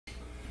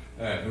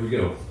All right, here we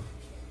go.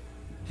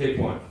 Take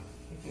one.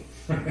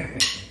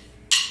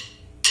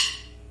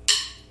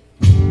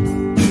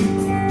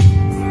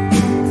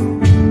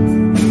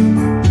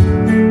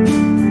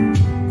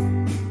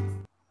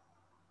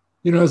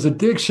 As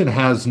addiction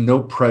has no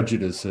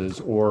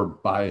prejudices or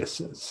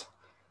biases,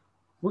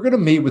 we're going to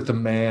meet with a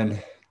man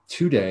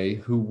today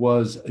who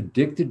was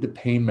addicted to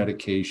pain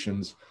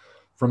medications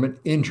from an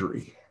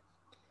injury,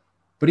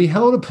 but he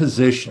held a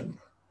position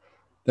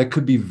that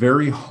could be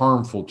very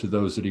harmful to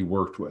those that he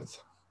worked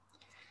with.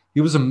 He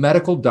was a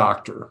medical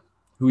doctor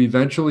who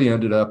eventually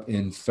ended up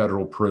in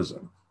federal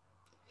prison.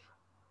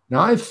 Now,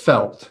 I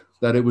felt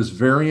that it was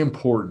very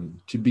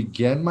important to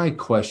begin my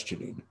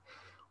questioning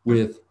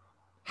with,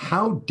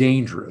 how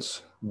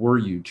dangerous were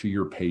you to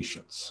your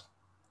patients?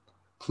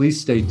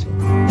 Please stay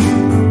tuned.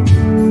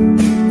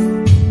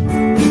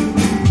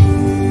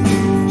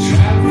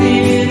 Trapped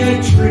in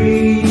a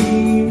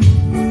dream,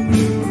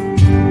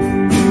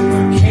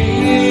 a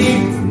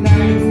cave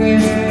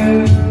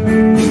nightmare,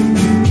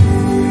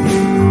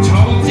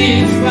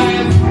 taunted by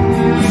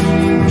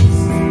past,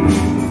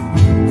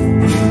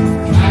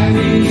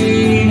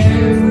 climbing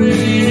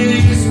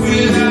Everest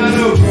without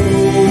a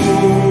rope,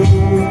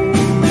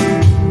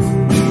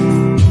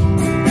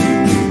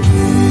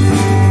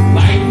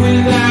 light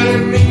without a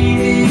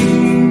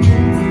meaning,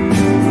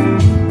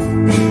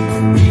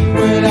 week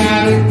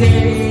without a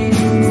day,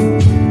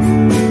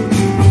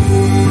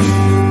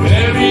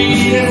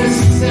 buried in a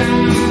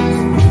sound,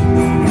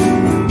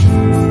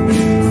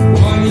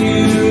 one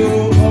you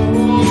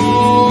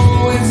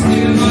owe and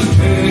still must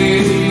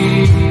pay.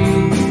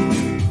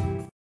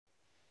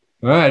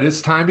 All right,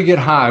 it's time to get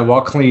high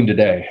while clean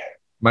today.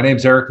 My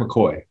name's Eric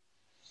McCoy.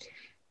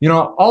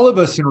 All of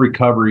us in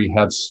recovery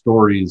have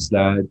stories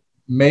that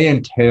may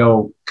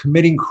entail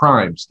committing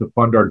crimes to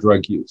fund our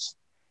drug use.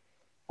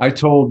 I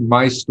told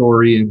my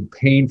story, and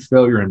pain,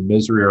 failure, and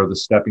misery are the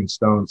stepping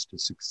stones to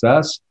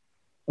success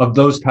of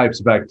those types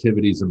of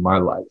activities in my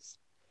life.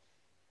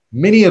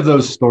 Many of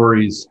those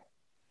stories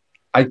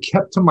I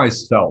kept to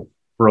myself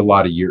for a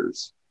lot of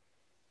years.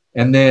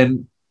 And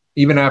then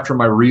even after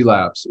my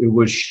relapse, it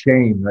was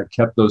shame that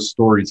kept those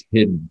stories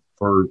hidden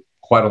for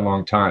quite a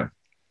long time.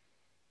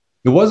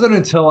 It wasn't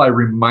until I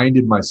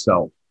reminded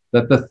myself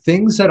that the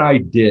things that I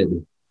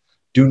did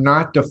do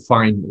not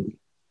define me,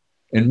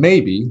 and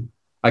maybe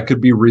I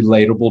could be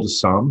relatable to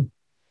some,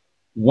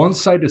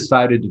 once I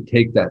decided to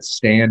take that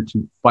stand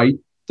to fight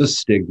the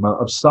stigma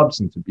of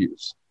substance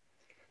abuse.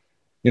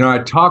 I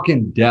talk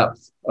in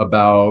depth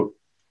about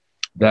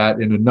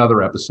that in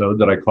another episode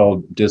that I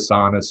called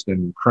Dishonest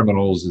and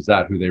Criminals, Is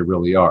That Who They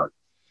Really Are?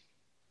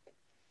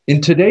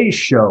 In today's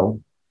show,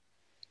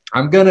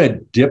 I'm going to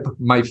dip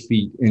my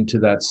feet into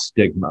that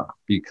stigma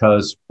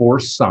because for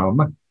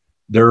some,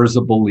 there is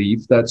a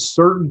belief that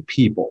certain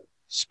people,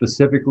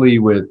 specifically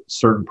with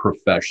certain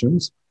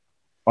professions,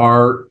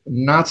 are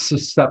not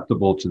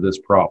susceptible to this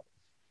problem.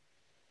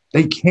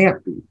 They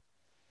can't be.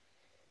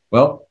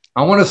 Well,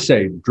 I want to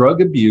say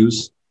drug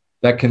abuse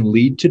that can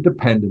lead to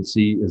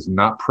dependency is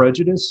not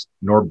prejudice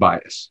nor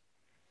bias.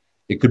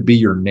 It could be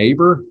your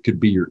neighbor, could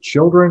be your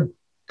children,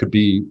 could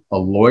be a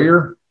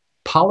lawyer,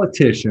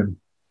 politician,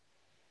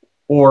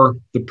 or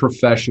the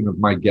profession of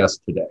my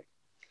guest today.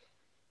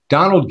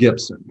 Donald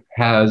Gibson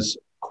has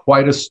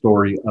quite a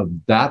story of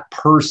that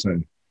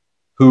person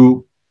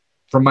who,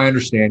 from my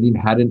understanding,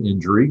 had an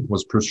injury,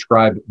 was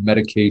prescribed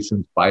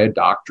medications by a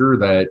doctor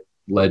that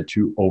led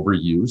to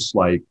overuse,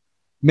 like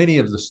many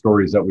of the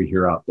stories that we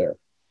hear out there.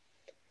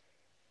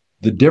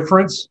 The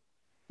difference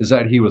is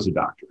that he was a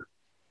doctor.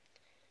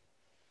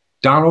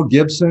 Donald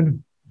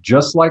Gibson,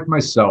 just like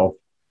myself,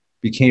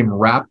 became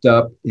wrapped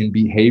up in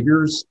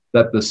behaviors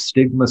that the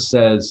stigma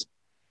says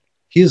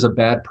he is a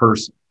bad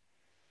person.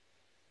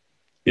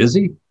 Is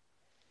he?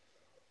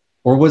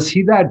 Or was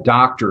he that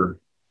doctor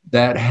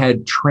that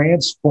had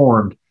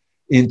transformed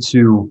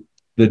into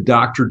the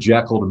Dr.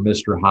 Jekyll to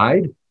Mr.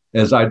 Hyde,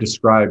 as I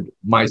described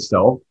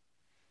myself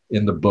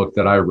in the book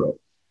that I wrote?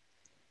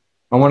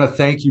 I want to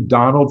thank you,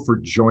 Donald, for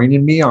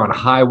joining me on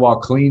High While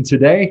Clean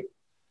today.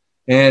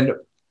 And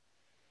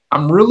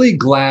I'm really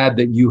glad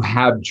that you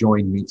have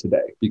joined me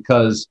today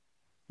because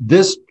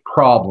this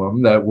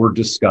problem that we're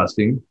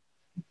discussing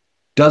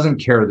doesn't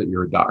care that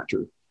you're a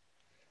doctor.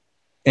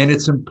 And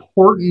it's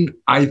important,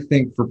 I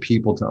think, for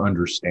people to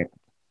understand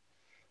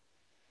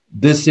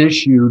this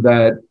issue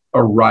that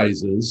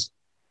arises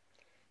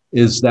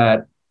is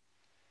that,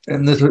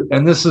 and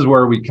this is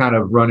where we kind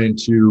of run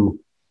into,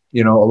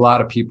 a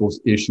lot of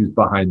people's issues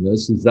behind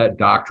this, is that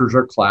doctors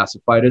are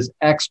classified as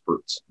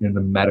experts in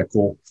the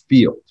medical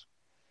field.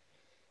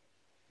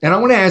 And I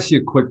want to ask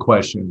you a quick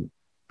question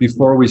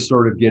before we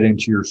sort of get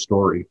into your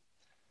story.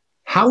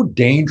 How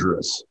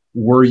dangerous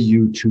were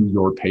you to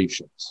your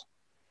patients?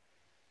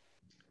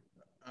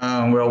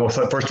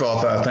 First of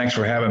all, thanks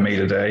for having me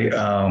today.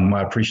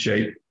 I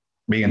appreciate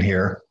being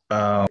here.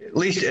 At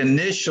least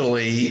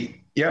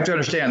initially, you have to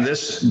understand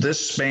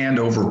this spanned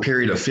over a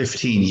period of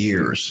 15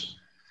 years.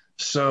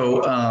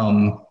 So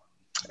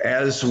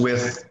as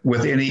with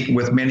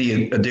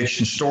many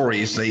addiction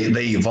stories,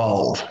 they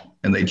evolve.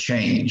 and they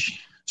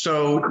change.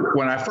 So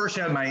when I first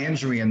had my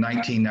injury in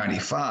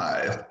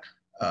 1995,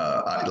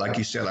 like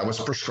you said, I was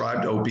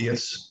prescribed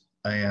opiates,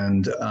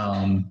 and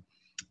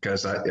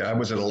because I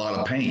was in a lot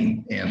of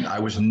pain, and I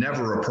was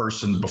never a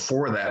person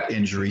before that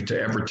injury to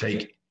ever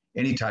take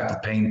any type of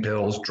pain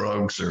pills,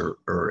 drugs,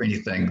 or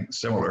anything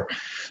similar.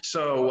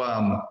 So,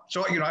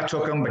 I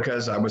took them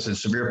because I was in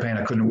severe pain.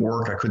 I couldn't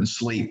work. I couldn't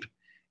sleep.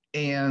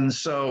 And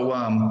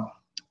so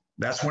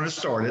that's when it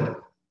started.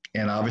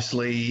 And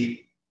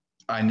obviously,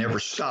 I never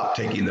stopped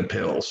taking the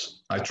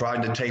pills. I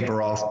tried to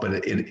taper off,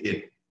 but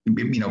it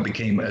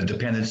became a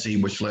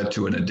dependency, which led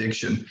to an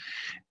addiction.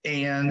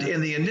 And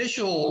in the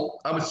initial,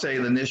 I would say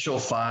the initial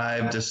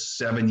 5 to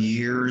 7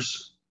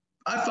 years,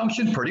 I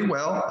functioned pretty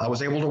well. I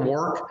was able to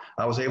work.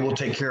 I was able to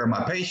take care of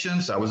my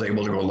patients. I was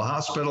able to go to the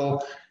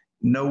hospital.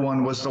 No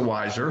one was the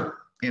wiser.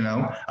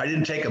 I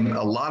didn't take a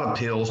lot of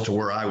pills to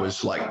where I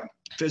was like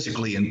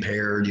physically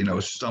impaired,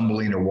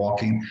 stumbling or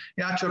walking.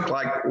 I took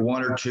like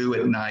 1 or 2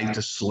 at night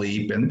to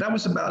sleep, and that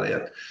was about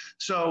it.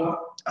 So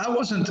I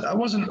wasn't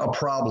a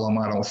problem,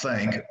 I don't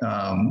think,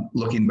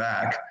 looking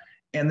back.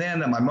 And then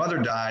my mother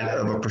died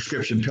of a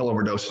prescription pill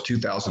overdose in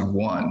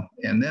 2001.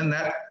 And then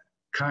that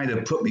kind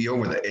of put me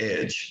over the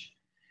edge,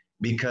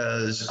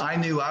 because I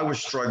knew I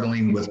was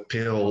struggling with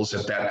pills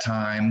at that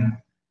time.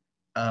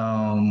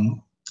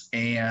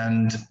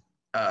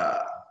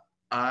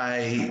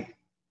 I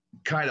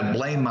kind of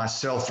blamed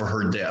myself for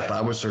her death.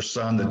 I was her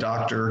son, the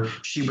doctor.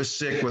 She was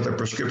sick with a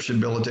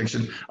prescription pill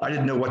addiction. I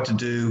didn't know what to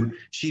do.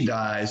 She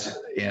dies,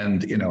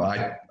 and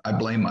I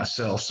blame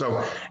myself.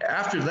 So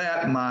after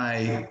that,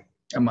 my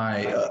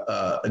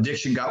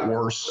addiction got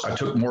worse. I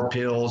took more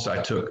pills.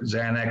 I took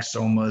Xanax,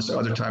 Somas,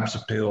 other types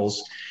of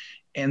pills.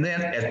 And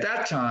then at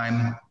that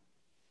time,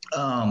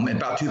 in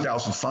about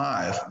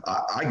 2005,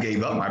 I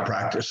gave up my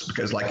practice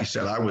because, like you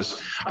said, I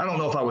don't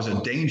know if I was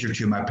a danger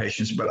to my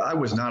patients, but I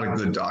was not a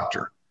good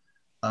doctor.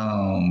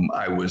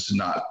 I was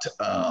not,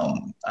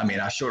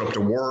 I showed up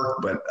to work,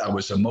 but I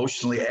was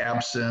emotionally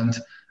absent.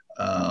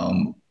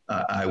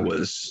 I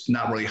was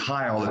not really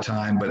high all the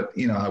time, but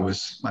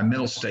my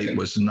mental state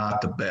was not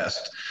the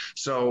best.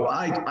 So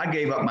I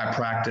gave up my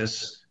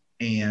practice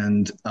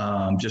and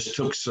just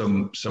took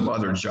some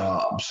other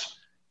jobs.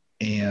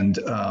 And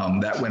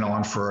that went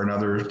on for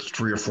another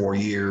 3 or 4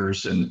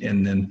 years.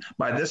 And then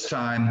by this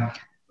time,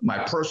 my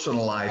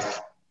personal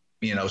life,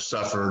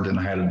 suffered, and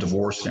I had a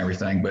divorce and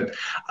everything. But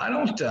I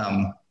don't,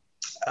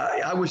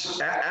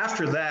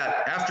 after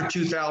that, after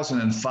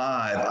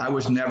 2005, I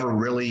was never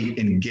really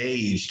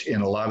engaged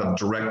in a lot of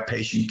direct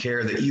patient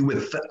care that you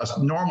would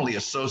normally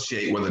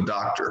associate with a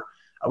doctor.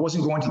 I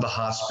wasn't going to the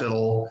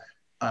hospital.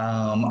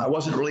 I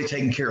wasn't really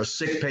taking care of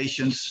sick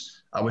patients.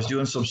 I was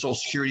doing some Social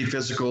Security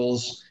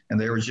physicals, and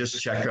they were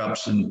just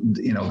checkups, and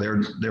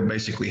they're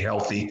basically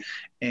healthy.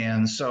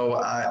 And so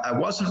I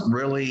wasn't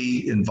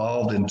really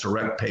involved in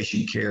direct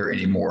patient care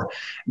anymore.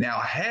 Now,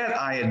 had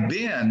I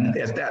been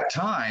at that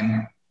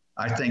time,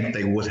 I think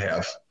they would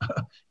have,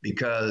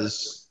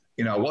 because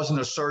I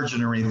wasn't a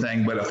surgeon or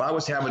anything. But if I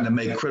was having to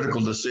make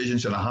critical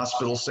decisions in a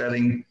hospital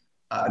setting,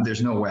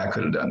 there's no way I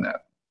could have done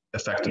that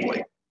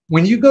effectively.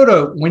 When you go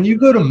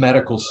to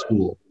medical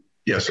school,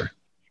 yes, sir.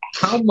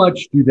 How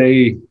much do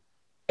they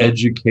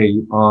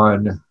educate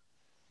on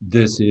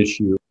this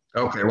issue?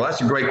 Okay, well,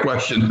 that's a great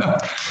question.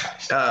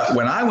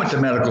 When I went to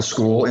medical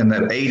school in the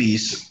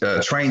 80s,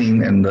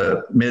 training in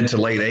the mid to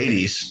late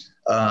 80s,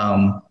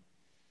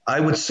 I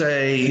would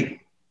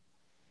say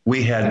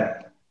we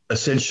had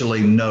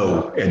essentially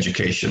no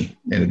education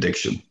in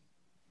addiction.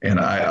 And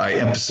I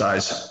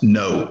emphasize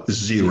no,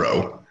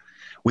 0.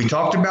 We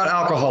talked about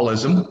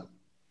alcoholism,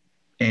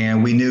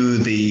 and we knew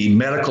the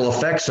medical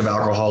effects of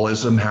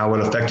alcoholism, how it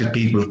affected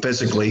people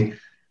physically.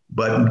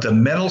 But the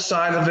mental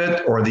side of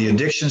it or the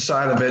addiction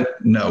side of it,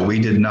 no, we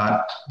did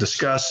not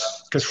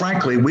discuss, because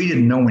frankly, we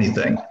didn't know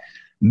anything.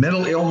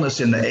 Mental illness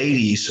in the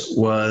 80s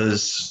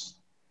was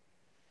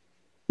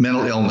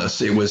mental illness.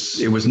 It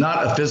was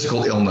not a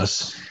physical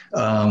illness.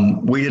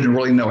 We didn't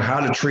really know how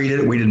to treat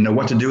it. We didn't know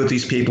what to do with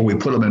these people. We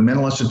put them in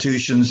mental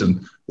institutions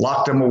and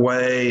locked them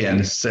away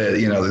and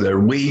said, they're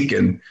weak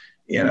and,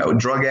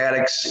 drug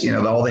addicts,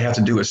 all they have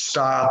to do is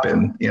stop,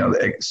 and,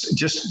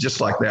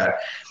 just like that.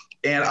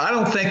 And I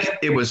don't think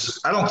it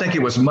was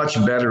much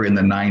better in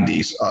the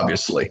 90s,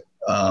 obviously,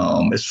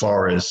 as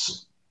far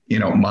as,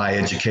 my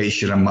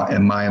education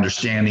and my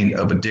understanding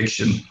of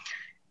addiction.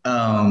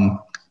 But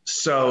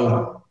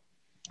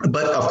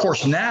of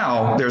course,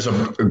 now there's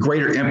a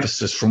greater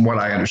emphasis, from what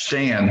I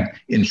understand,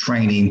 in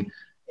training,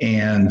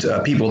 and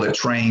people that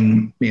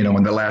train,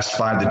 in the last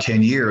 5 to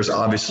 10 years,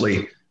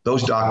 obviously,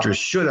 those doctors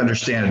should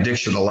understand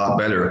addiction a lot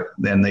better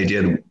than they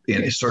did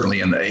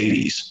certainly in the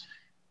 80s.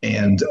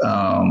 And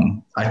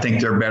I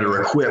think they're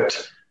better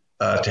equipped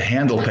to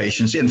handle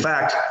patients. In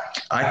fact,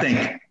 I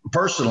think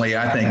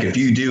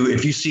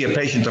if you see a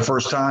patient the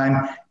first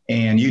time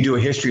and you do a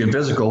history and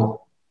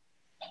physical,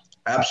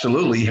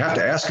 absolutely, you have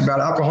to ask about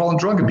alcohol and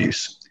drug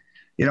abuse.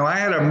 I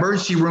had an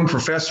emergency room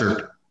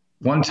professor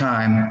one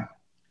time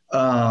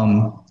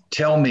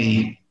tell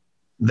me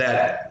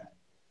that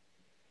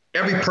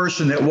every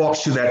person that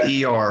walks through that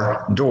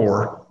ER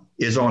door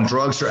is on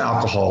drugs or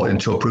alcohol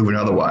until proven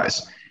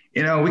otherwise.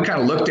 We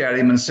kind of looked at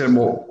him and said,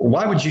 well,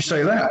 why would you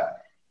say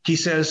that? He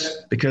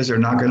says, because they're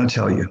not going to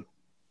tell you.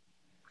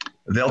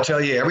 They'll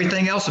tell you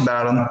everything else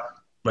about them,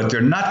 but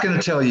they're not going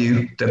to tell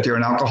you that they're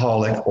an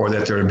alcoholic or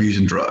that they're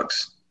abusing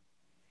drugs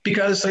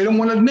because they don't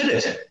want to admit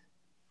it.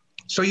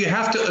 So you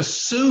have to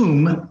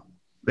assume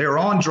they're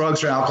on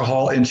drugs or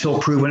alcohol until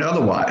proven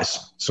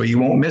otherwise. So you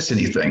won't miss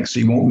anything. So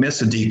you won't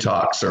miss a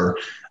detox or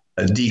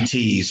a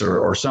DTs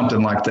or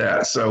something like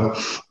that. So,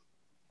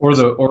 or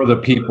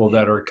the people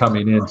that are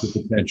coming in to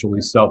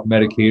potentially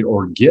self-medicate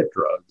or get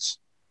drugs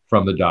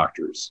from the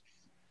doctors.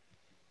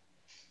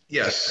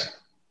 Yes,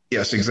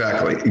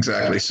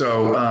 exactly.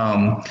 So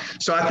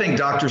I think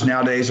doctors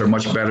nowadays are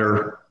much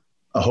better,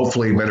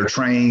 hopefully better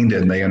trained,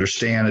 and they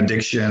understand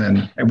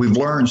addiction. And we've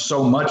learned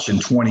so much in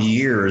 20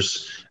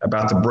 years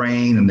about the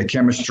brain and the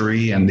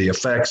chemistry and the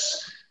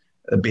effects,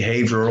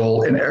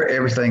 behavioral, and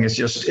everything. It's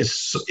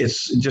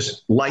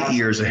just light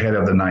years ahead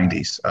of the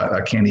 90s.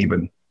 I can't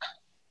even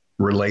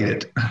relate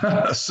it.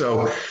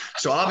 So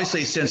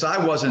obviously, since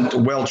I wasn't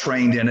well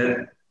trained in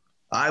it,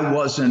 I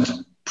wasn't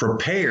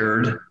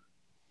prepared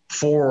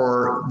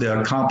for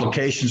the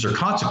complications or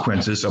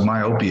consequences of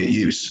my opiate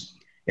use.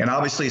 And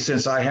obviously,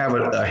 since I have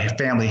a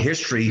family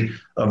history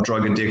of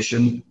drug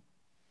addiction,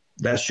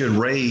 that should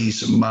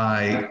raise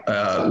my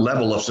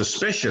level of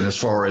suspicion as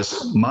far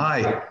as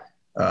my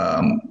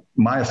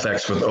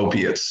effects with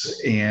opiates.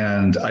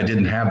 And I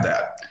didn't have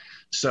that.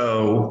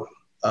 So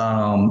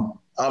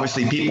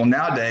obviously, people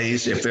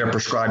nowadays, if they're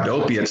prescribed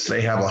opiates,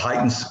 they have a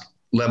heightened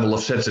level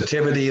of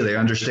sensitivity. They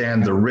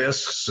understand the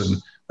risks,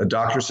 and the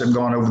doctors have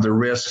gone over the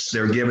risks.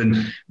 They're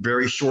given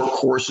very short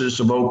courses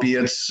of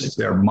opiates.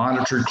 They're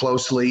monitored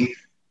closely.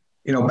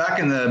 Back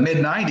in the mid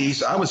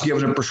 90s, I was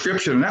given a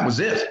prescription and that was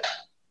it.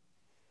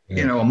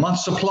 A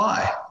month's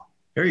supply.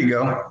 Here you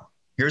go.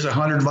 Here's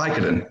 100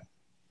 Vicodin.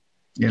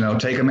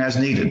 Take them as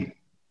needed.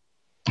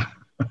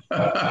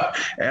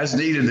 As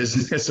needed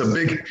is a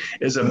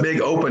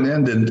big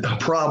open-ended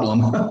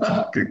problem,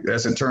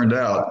 as it turned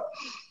out.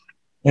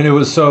 And it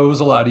was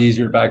a lot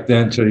easier back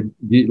then to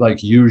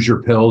use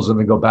your pills and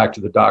then go back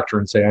to the doctor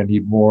and say, I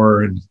need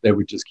more, and they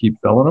would just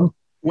keep filling them.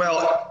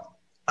 Well,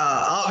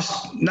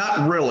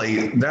 not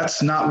really.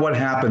 That's not what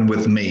happened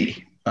with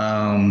me.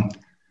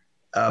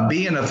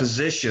 Being a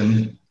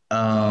physician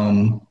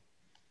in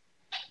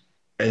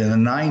the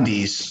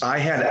 90s, I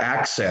had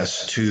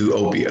access to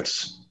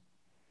opiates.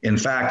 In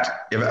fact,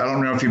 I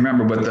don't know if you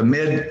remember, but the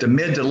mid to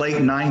late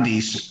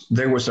 90s,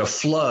 there was a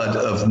flood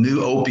of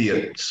new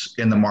opiates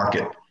in the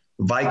market.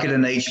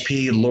 Vicodin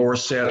HP,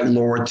 Lorcet,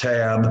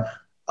 Loratab,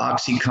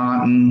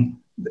 OxyContin,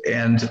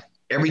 and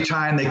every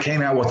time they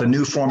came out with a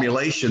new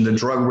formulation, the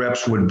drug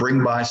reps would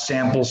bring by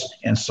samples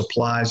and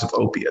supplies of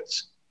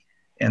opiates.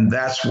 And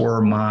that's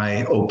where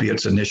my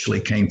opiates initially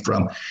came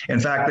from.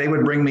 In fact, they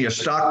would bring me a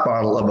stock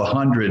bottle of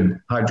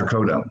 100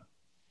 hydrocodone,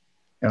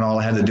 and all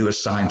I had to do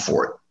is sign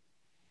for it.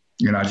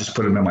 I just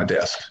put them in my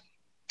desk.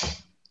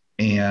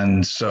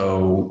 And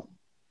so,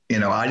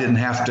 I didn't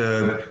have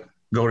to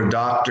go to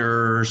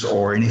doctors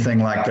or anything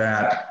like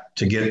that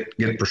to get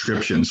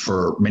prescriptions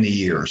for many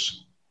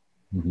years.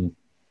 Mm-hmm.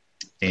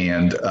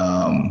 And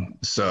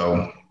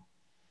so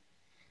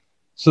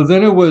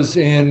then it was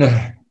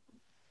in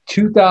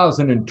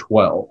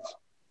 2012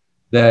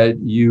 that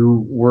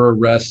you were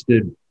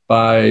arrested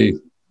by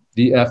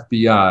the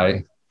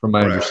FBI, from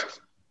my understanding,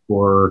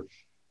 for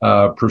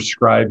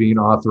prescribing,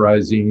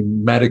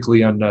 authorizing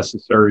medically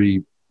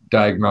unnecessary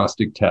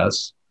diagnostic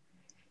tests.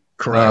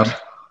 Correct.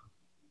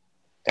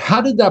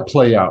 How did that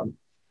play out?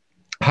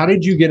 How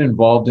did you get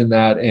involved in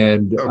that?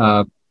 And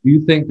do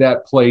you think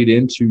that played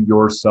into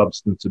your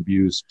substance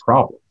abuse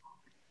problem?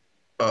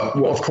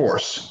 Well, of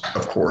course.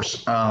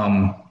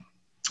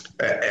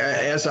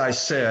 As I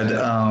said,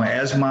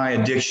 as my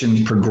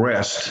addiction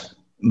progressed,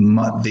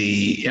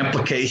 the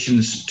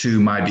implications to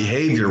my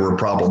behavior were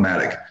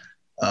problematic.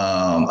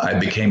 I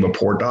became a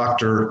poor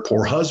doctor,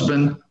 poor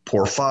husband,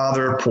 poor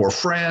father, poor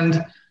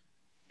friend.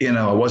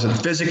 I wasn't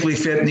physically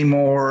fit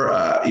anymore.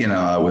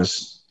 I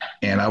was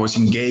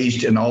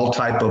engaged in all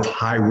type of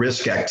high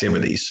risk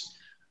activities,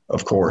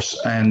 of course.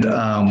 And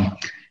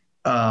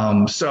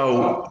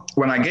so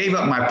when I gave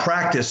up my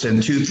practice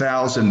in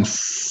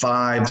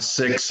 2005,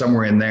 6,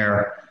 somewhere in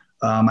there,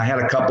 I had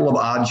a couple of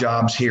odd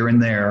jobs here and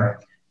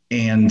there.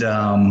 And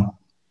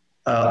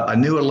I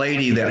knew a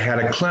lady that had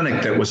a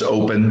clinic that was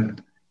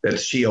open, that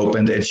she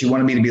opened, and she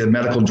wanted me to be the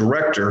medical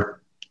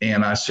director.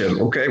 And I said,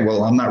 okay,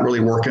 well, I'm not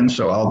really working,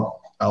 so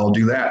I'll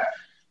do that.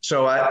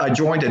 So I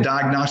joined a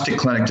diagnostic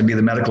clinic to be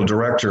the medical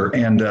director.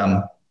 And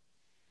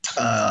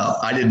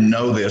I didn't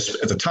know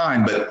this at the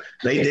time, but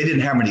they didn't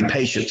have any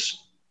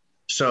patients.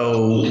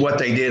 So what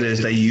they did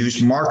is they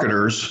used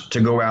marketers to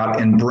go out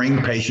and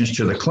bring patients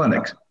to the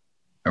clinic.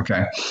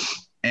 Okay.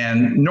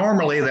 And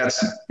normally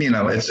that's,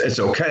 it's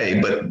okay.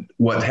 But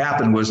what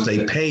happened was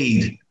they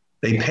paid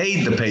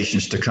the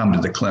patients to come to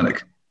the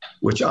clinic,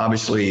 which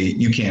obviously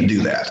you can't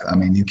do that. I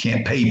mean, you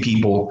can't pay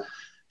people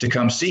to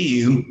come see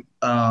you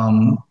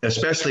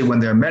especially when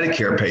they're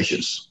Medicare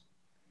patients.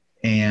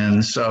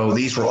 And so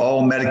these were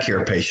all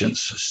Medicare patients.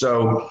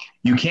 So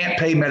you can't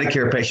pay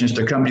Medicare patients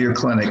to come to your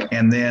clinic.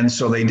 And then,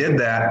 so they did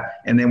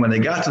that. And then when they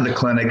got to the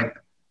clinic,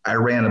 I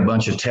ran a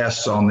bunch of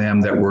tests on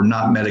them that were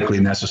not medically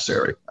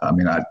necessary. I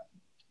mean,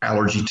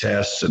 allergy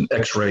tests and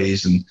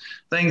x-rays and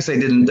things they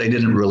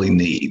didn't really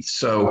need.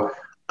 So,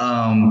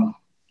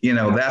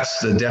 that's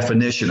the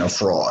definition of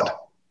fraud.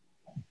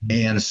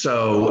 And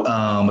so,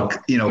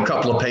 a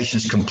couple of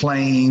patients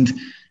complained,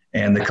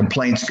 and the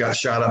complaints got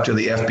shot up to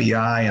the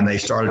FBI, and they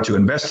started to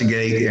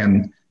investigate.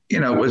 And it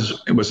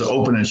was an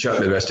open and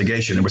shut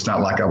investigation. It was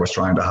not like I was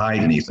trying to hide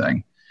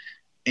anything.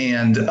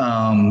 And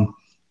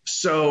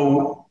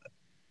so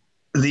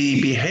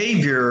the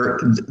behavior,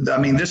 I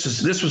mean, this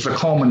was a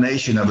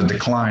culmination of a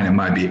decline in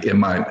my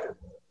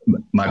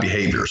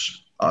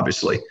behaviors.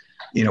 Obviously,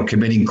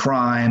 committing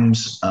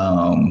crimes.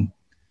 I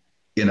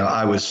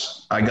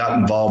got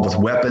involved with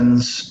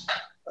weapons.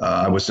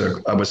 I was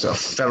a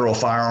federal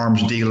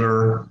firearms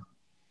dealer,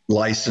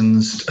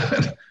 licensed.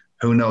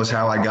 Who knows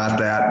how I got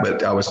that,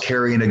 but I was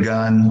carrying a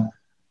gun,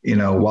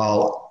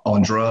 while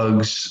on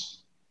drugs.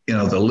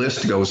 The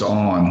list goes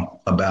on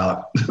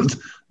about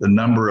the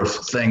number of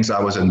things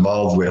I was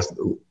involved with,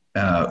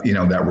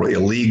 that were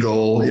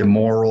illegal,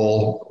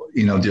 immoral,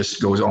 just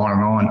goes on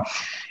and on.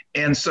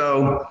 And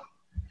so,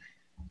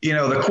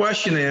 the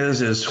question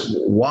is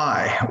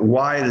why?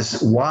 Why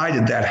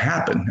did that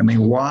happen? I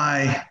mean,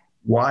 why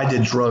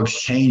did drugs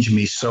change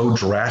me so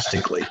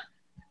drastically?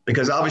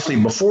 Because obviously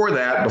before the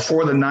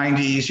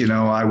 90s,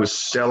 I was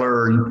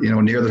stellar,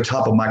 near the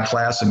top of my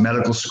class in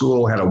medical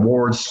school, had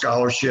awards,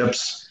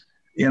 scholarships,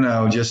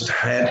 just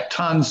had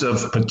tons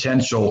of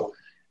potential,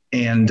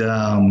 and,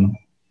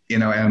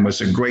 and was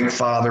a great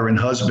father and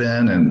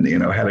husband, and,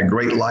 had a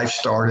great life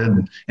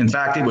started. In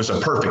fact, it was a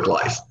perfect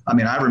life. I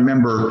mean, I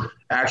remember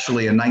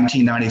actually in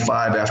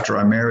 1995, after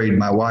I married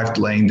my wife,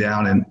 laying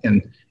down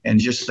and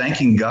just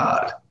thanking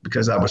God,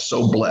 because I was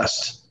so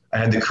blessed. I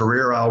had the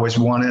career I always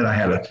wanted.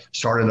 I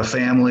started a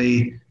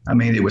family. I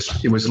mean, it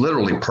was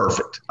literally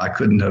perfect. I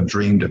couldn't have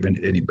dreamed of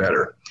any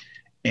better.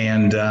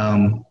 And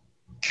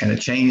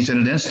it changed in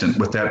an instant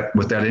with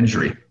that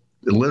injury,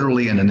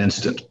 literally in an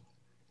instant.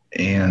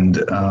 And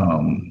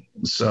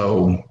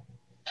so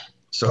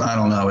I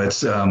don't know.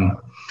 It's now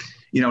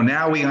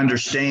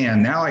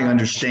I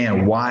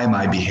understand why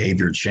my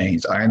behavior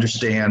changed. I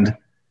understand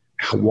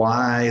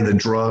how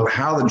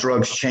the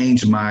drugs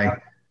changed my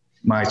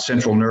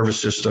central nervous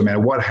system,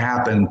 and what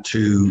happened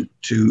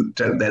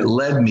that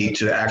led me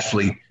to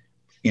actually,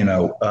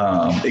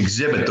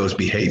 exhibit those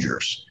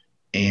behaviors.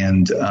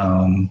 And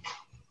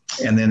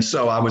then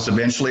so I was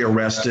eventually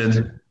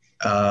arrested.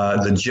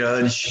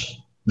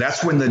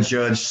 That's when the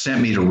judge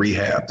sent me to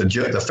rehab.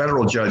 The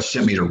federal judge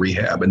sent me to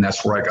rehab, and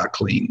that's where I got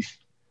clean.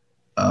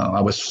 I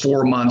was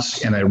 4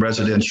 months in a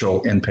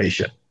residential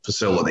inpatient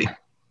facility,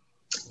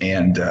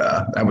 and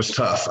that was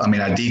tough. I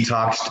mean, I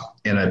detoxed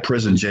in a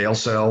prison jail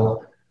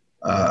cell.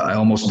 I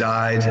almost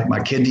died.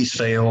 My kidneys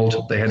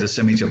failed. They had to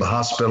send me to the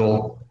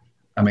hospital.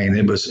 I mean,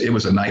 it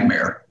was a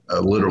nightmare,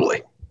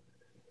 literally.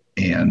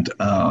 And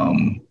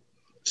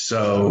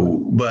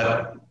so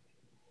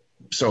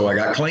I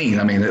got clean.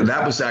 I mean,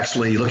 that was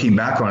actually, looking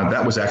back on it,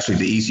 that was actually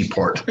the easy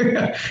part.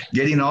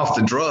 Getting off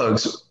the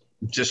drugs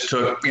just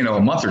took, a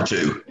month or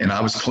two, and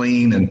I was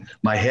clean, and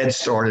my head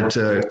started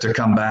to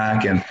come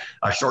back, and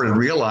I started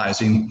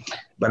realizing.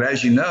 But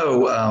as you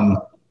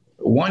know,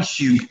 once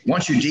you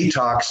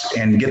detox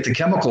and get the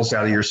chemicals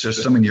out of your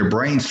system and your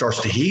brain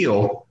starts to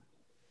heal,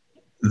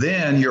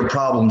 then your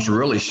problems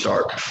really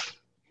start,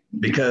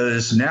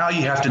 because now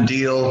you have to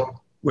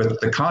deal with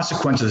the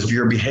consequences of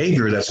your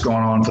behavior that's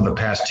gone on for the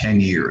past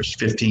 10 years,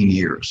 15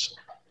 years.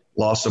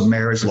 Loss of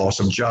marriage, loss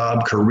of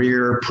job,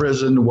 career,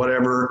 prison,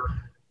 whatever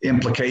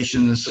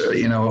implications,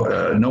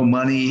 no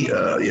money,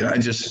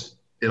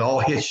 it all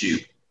hits you,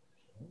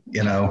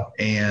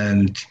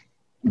 and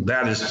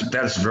that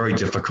is very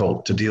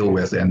difficult to deal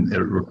with, and it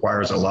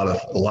requires a lot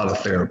of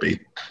therapy.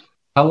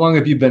 How long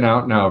have you been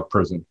out now of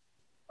prison?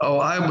 Oh,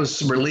 I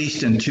was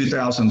released in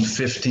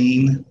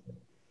 2015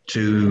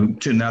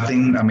 to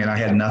nothing. I mean, I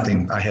had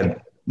nothing. I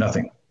had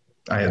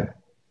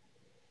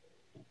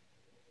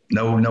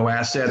no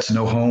assets,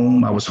 no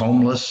home. I was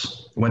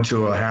homeless. Went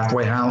to a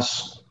halfway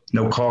house,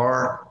 no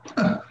car,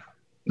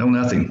 no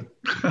nothing.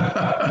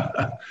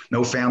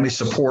 No family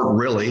support,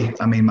 really.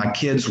 I mean, my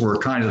kids were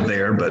kind of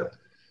there, but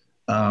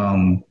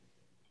and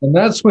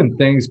that's when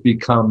things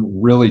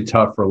become really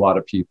tough for a lot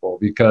of people,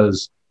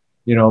 because,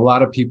 a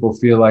lot of people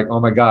feel like, oh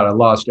my God, I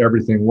lost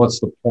everything. What's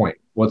the point?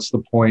 What's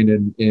the point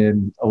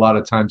in a lot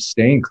of times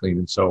staying clean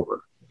and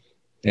sober?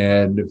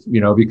 And,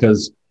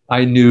 because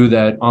I knew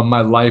that on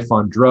my life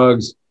on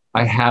drugs,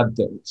 I had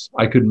things,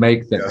 I could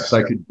make things, yes.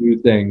 I could do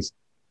things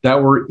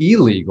that were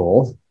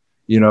illegal,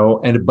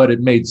 but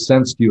it made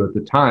sense to you at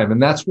the time.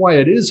 And that's why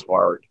it is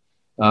hard.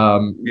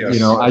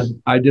 Yes.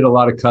 I did a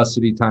lot of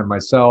custody time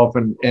myself,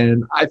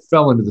 and I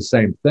fell into the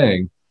same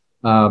thing.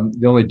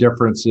 The only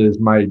difference is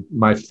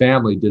my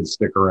family did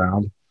stick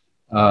around.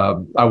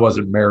 I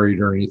wasn't married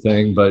or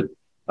anything, but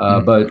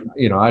But,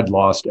 I'd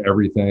lost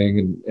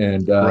everything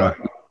and Right.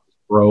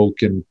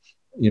 broke and,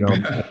 you know,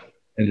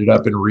 ended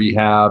up in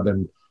rehab.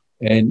 And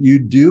you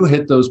do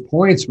hit those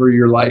points where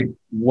you're like,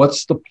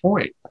 what's the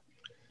point?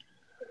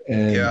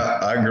 And Yeah,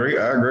 I agree.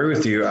 I agree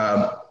with you.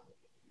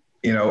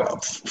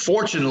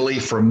 Fortunately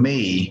for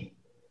me,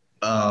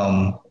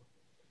 um,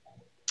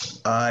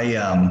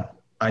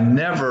 I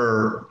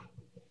never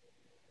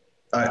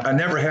I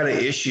never had an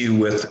issue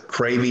with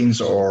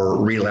cravings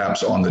or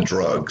relapse on the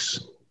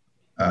drugs.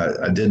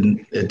 It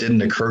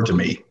didn't occur to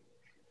me.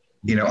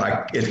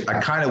 I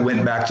kind of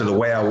went back to the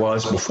way I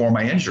was before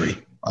my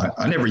injury.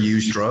 I never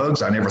used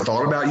drugs. I never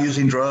thought about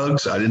using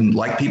drugs. I didn't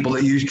like people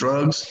that use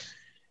drugs.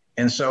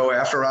 And so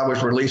after I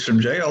was released from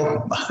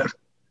jail,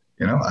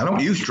 I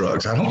don't use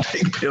drugs. I don't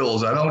take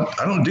pills. I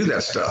don't do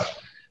that stuff.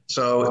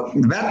 So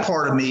that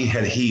part of me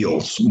had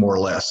healed more or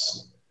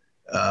less.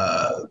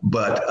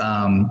 But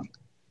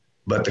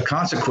the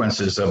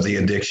consequences of the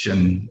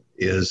addiction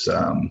is,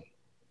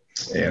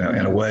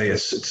 in a way,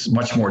 it's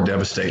much more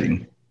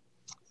devastating.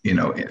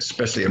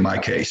 Especially in my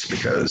case,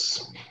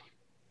 because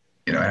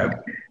I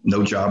have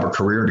no job or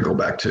career to go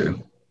back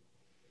to.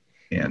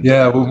 And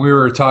yeah, when we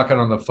were talking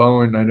on the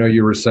phone, I know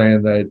you were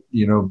saying that,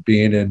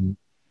 being in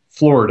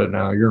Florida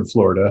now, you're in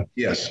Florida,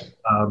 yes,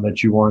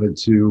 that you wanted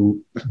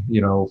to,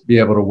 be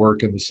able to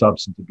work in the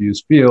substance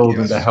abuse field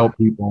and to yes, help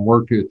people and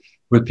work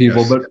with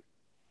people. yes, But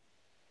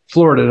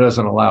Florida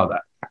doesn't allow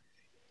that.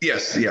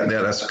 yes, yeah,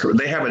 that's correct.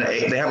 They have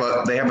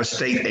a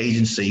state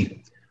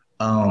agency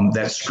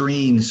that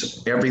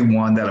screens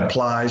everyone that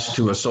applies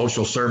to a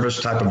social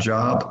service type of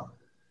job.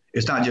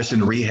 It's not just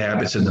in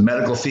rehab, it's in the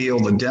medical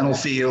field, the dental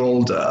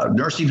field,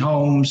 nursing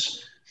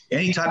homes,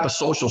 any type of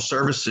social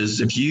services.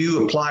 If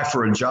you apply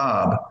for a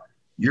job,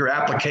 your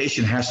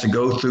application has to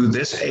go through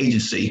this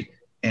agency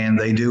and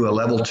they do a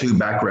level 2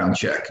 background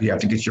check. You have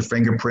to get your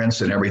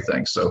fingerprints and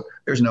everything. So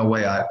there's no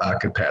way I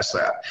could pass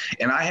that.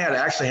 And I had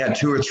actually had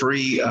 2 or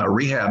 3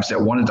 rehabs that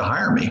wanted to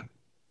hire me.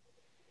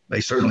 They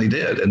certainly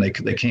did, and they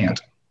can't.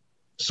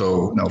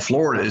 So no,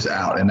 Florida is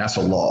out, and that's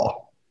a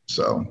law.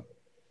 So.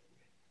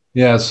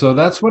 Yeah, so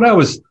that's what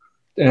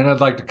and I'd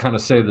like to kind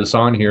of say this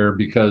on here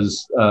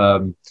because,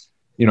 I'm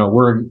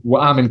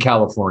in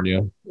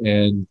California,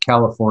 and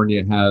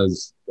California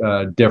has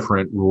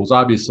different rules,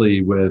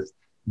 obviously with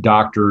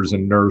doctors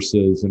and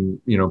nurses and,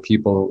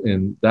 people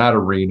in that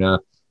arena,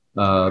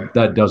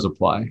 that does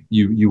apply.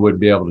 You wouldn't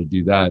be able to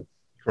do that.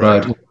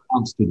 Correct. But when it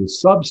comes to the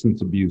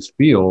substance abuse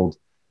field,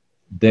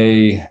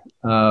 there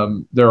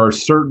are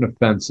certain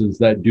offenses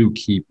that do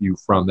keep you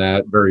from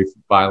that, very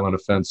violent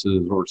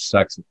offenses or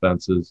sex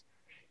offenses.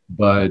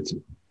 But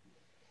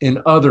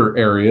in other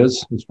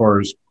areas, as far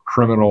as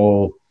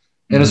criminal,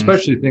 and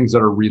especially things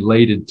that are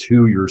related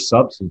to your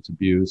substance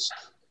abuse,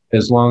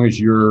 as long as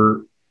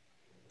you're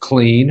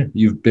clean,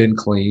 you've been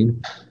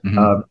clean,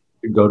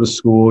 you go to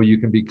school, you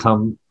can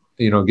become,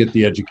 get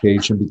the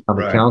education, become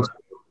a counselor.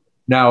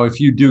 Now,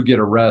 if you do get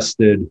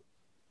arrested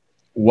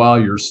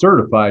while you're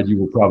certified, you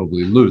will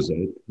probably lose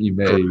it. You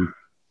may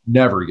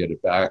never get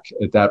it back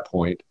at that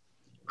point.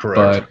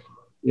 Correct. But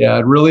yeah,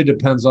 it really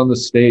depends on the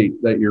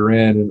state that you're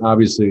in. And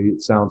obviously,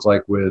 it sounds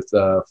like with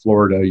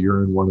Florida,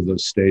 you're in one of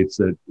those states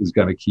that is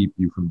going to keep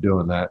you from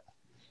doing that.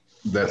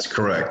 That's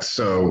correct.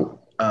 So,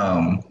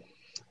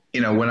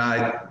 when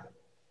I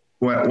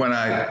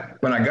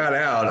got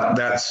out,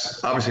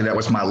 that's obviously that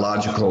was my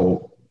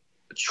logical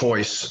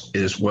choice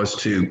was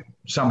to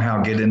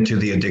somehow get into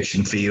the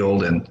addiction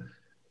field and,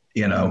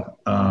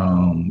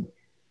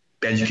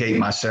 educate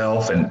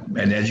myself and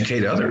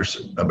educate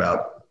others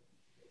about,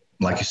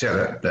 like you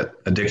said, that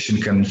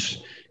addiction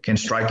can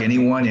strike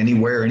anyone,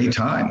 anywhere,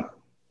 anytime.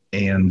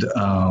 And,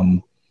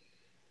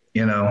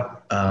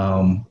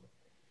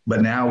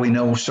 but now we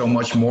know so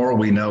much more.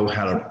 We know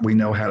how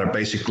to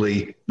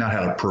basically, not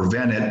how to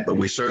prevent it, but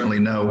we certainly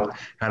know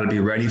how to be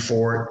ready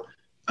for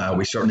it.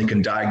 We certainly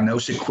can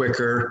diagnose it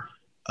quicker.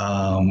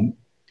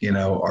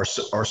 Our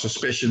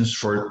suspicions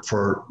for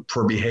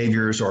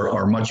behaviors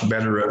are much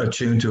better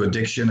attuned to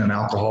addiction and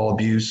alcohol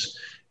abuse.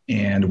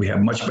 And we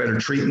have much better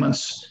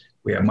treatments.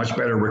 We have much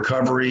better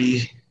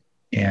recovery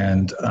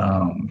and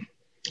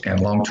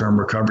long-term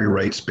recovery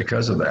rates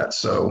because of that.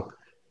 So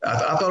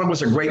I thought it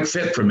was a great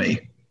fit for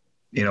me,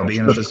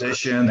 being a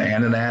physician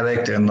and an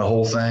addict and the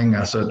whole thing.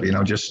 I said, you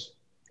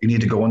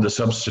need to go into the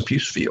substance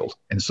abuse field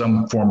in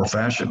some form or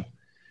fashion.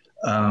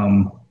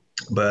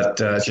 But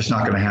it's just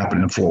not going to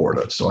happen in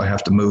Florida. So I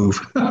have to move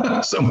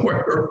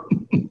somewhere.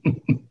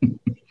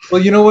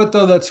 Well, you know what,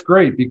 though? That's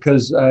great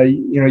because,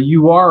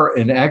 you are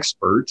an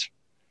expert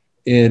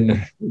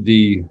in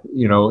the,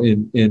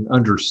 in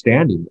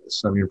understanding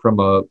this. I mean, from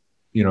a,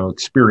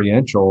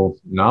 experiential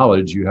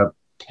knowledge, you have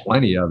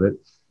plenty of it.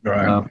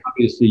 Right.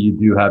 Obviously, you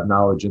do have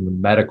knowledge in the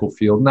medical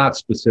field, not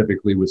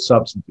specifically with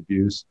substance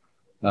abuse.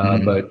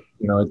 But,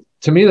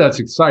 to me, that's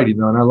exciting,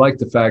 though. And I like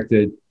the fact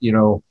that,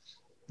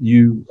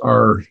 you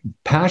are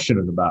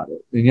passionate about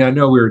it. And I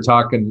know we were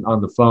talking on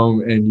the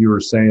phone and you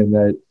were saying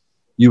that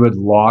you had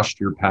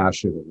lost your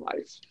passion in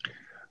life.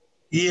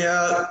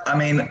 Yeah. I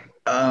mean,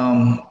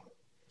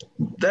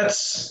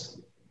 that's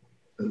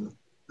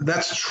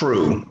That's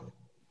true.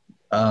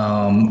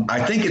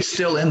 I think it's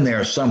still in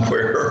there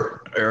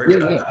somewhere, Eric.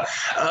 Yeah, yeah.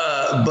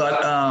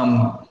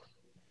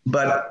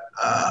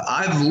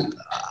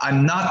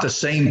 I'm not the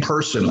same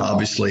person,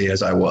 obviously,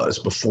 as I was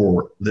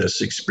before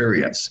this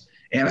experience.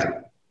 And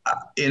and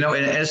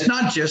it's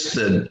not just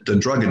the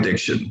drug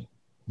addiction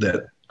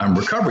that I'm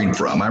recovering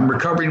from. I'm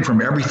recovering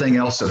from everything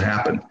else that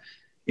happened.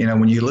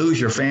 When you lose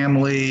your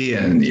family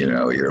and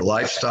your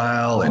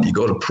lifestyle, and you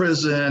go to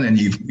prison, and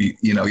you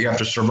have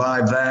to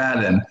survive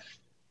that,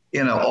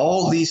 and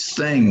all these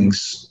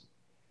things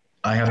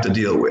I have to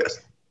deal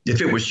with.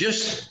 If it was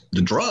just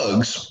the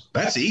drugs,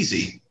 that's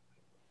easy,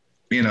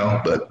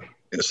 but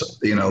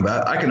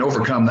that I can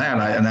overcome that,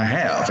 and I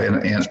have,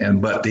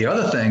 but the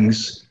other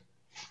things,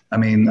 I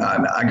mean,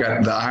 I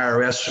got the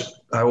IRS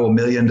I owe $1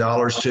 million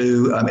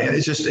to. I mean,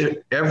 it's just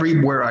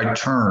everywhere I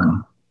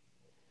turn,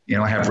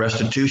 I have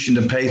restitution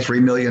to pay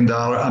 $3 million.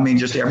 I mean,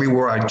 just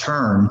everywhere I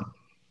turn,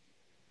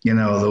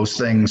 those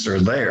things are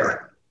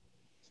there.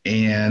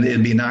 And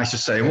it'd be nice to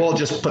say, well,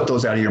 just put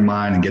those out of your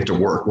mind and get to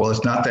work. Well,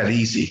 it's not that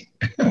easy.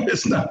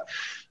 It's not.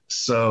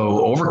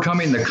 So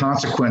overcoming the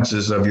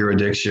consequences of your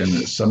addiction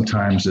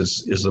sometimes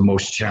is the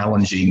most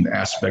challenging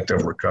aspect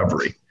of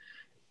recovery.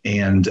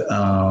 And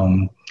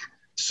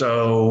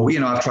so,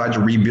 I've tried to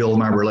rebuild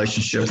my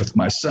relationship with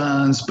my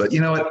sons, but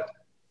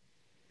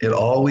it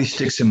always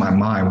sticks in my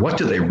mind. What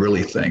do they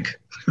really think?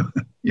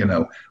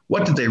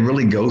 What did they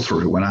really go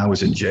through when I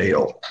was in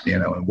jail?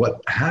 And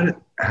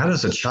how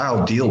does a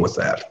child deal with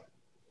that?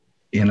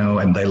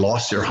 And they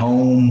lost their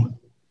home.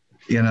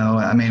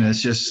 I mean,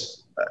 it's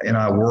just,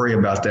 I worry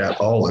about that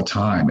all the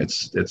time.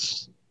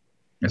 It's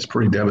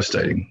pretty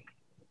devastating.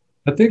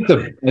 I think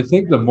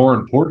the more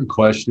important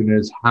question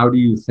is, how do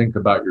you think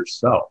about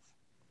yourself?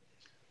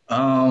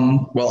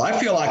 Well, I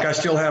feel like I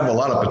still have a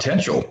lot of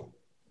potential.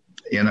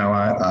 Like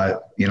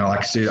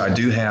I said, I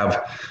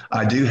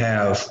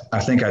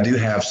think I do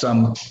have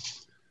some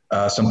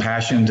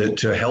passion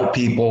to help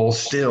people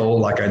still,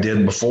 like I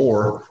did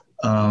before.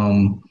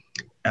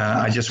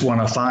 I just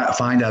want to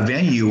find a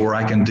venue where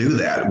I can do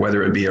that,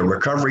 whether it be a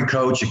recovery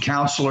coach, a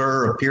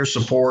counselor, a peer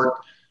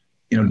support,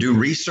 do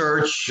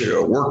research,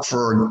 work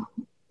for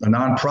a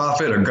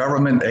nonprofit, a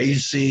government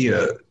agency,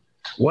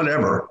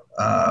 whatever.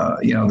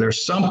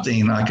 There's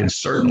something I can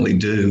certainly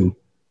do,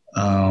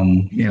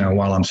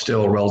 while I'm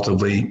still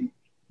relatively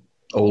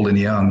old and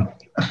young.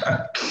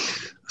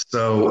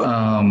 So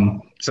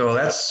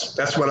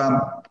that's what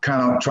I'm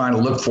kind of trying to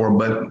look for.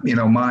 But,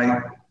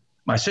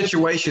 my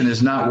situation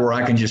is not where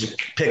I can just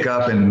pick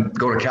up and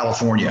go to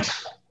California.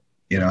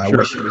 I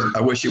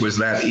wish it was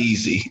that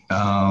easy.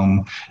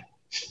 But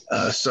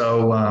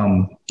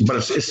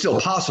it's still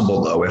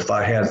possible though. If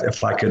I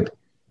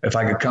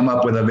could come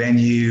up with a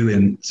venue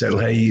and said,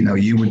 hey,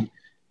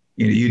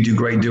 you do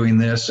great doing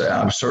this,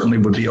 I certainly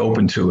would be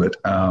open to it.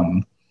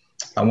 I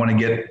want to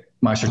get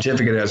my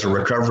certificate as a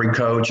recovery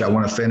coach. I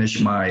want to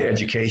finish my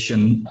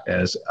education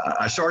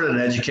I started an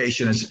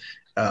education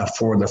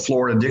for the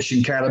Florida Addiction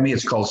Academy.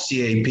 It's called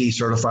CAP,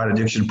 Certified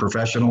Addiction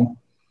Professional.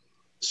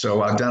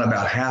 So I've done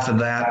about half of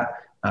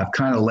that. I've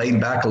kind of laid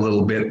back a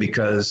little bit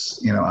because,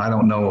 I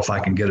don't know if I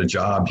can get a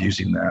job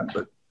using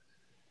that,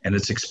 and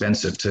it's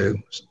expensive too.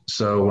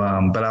 So,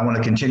 but I want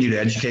to continue to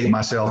educate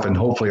myself, and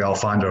hopefully I'll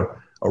find a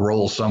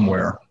role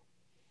somewhere.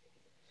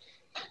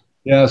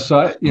 Yeah.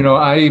 So,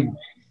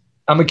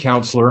 I'm a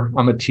counselor.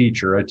 I'm a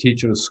teacher. I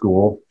teach at a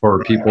school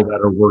for people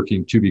that are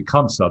working to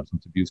become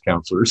substance abuse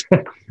counselors,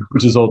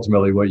 which is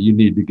ultimately what you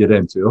need to get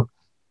into.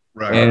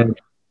 Right. And,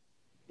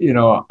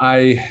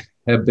 I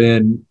have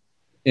been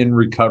in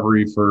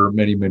recovery for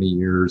many, many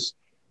years.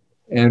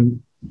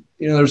 And,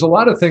 there's a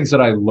lot of things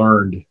that I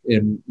learned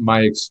in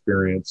my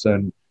experience.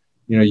 And,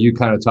 you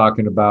kind of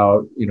talking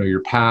about,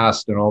 your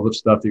past and all the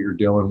stuff that you're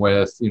dealing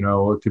with,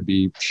 it could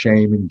be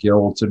shame and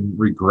guilt and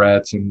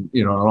regrets and,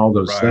 and all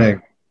those things.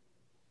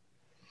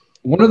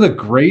 One of the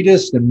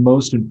greatest and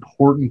most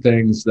important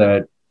things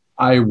that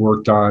I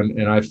worked on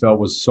and I felt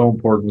was so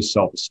important was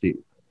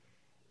self-esteem.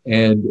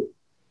 And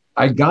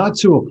I got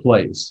to a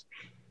place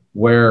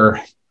where,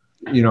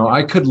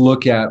 I could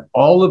look at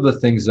all of the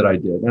things that I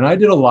did, and I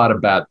did a lot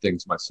of bad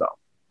things myself.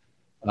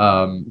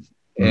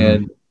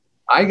 And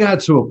I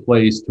got to a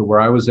place to where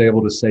I was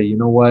able to say, you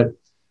know what?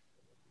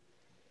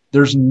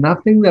 There's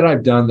nothing that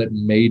I've done that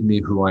made me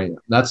who I am.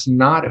 That's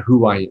not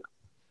who I am.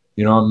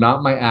 I'm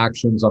not my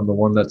actions. I'm the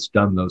one that's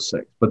done those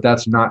things, but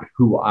that's not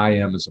who I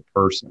am as a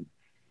person.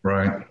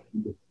 Right.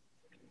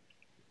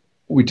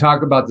 We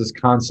talk about this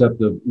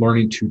concept of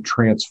learning to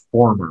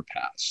transform our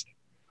past,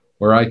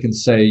 where I can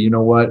say, you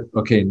know what?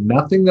 Okay,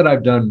 nothing that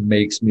I've done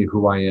makes me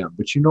who I am,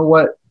 but you know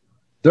what?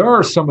 There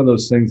are some of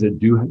those things that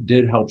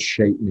did help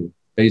shape me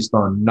based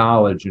on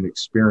knowledge and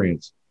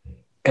experience.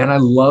 And I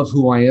love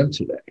who I am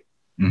today.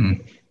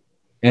 Mm-hmm.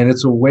 And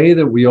it's a way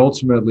that we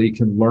ultimately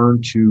can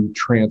learn to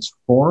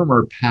transform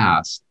our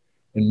past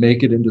and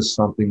make it into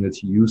something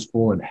that's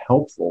useful and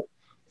helpful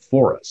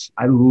for us.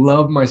 I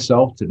love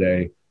myself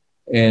today.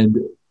 And,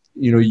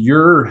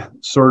 you're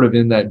sort of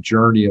in that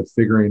journey of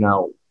figuring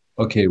out,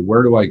 okay,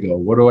 where do I go?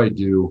 What do I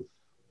do?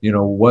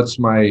 what's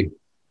my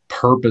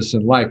purpose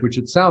in life, which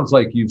it sounds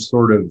like you've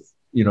sort of,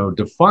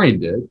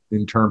 defined it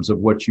in terms of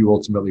what you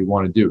ultimately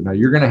want to do. Now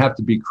you're going to have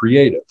to be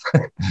creative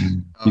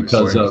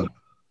because of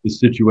the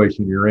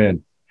situation you're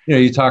in.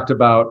 You talked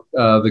about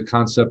the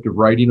concept of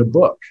writing a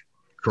book.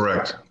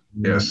 Correct.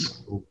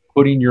 Yes.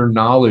 Putting your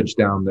knowledge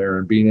down there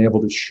and being able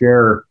to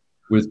share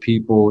with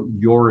people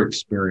your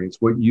experience,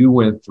 what you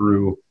went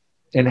through,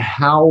 and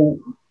how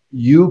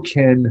you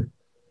can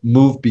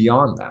move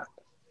beyond that.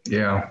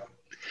 Yeah.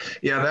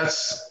 Yeah,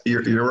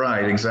 you're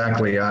right.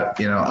 Exactly.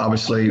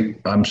 Obviously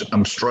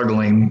I'm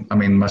struggling. I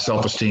mean, my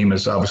self-esteem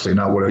is obviously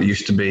not what it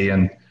used to be.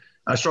 And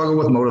I struggle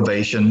with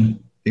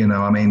motivation.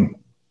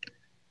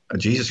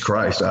 Jesus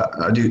Christ,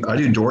 I do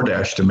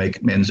DoorDash to make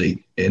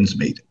ends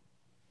meet,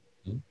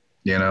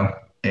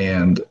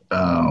 and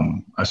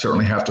I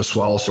certainly have to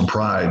swallow some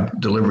pride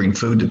delivering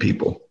food to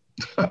people.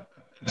 But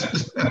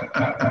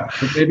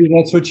maybe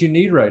that's what you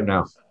need right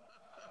now.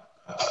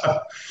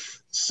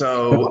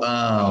 So,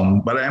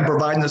 but I am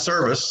providing the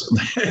service.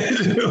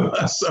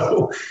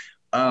 So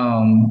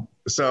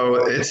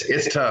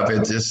it's tough.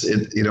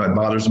 It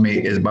bothers me.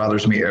 It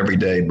bothers me every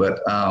day.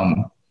 But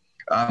I'm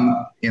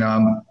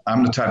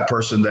the type of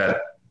person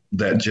that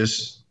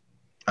just,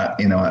 at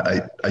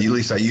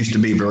least I used to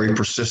be very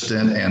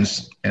persistent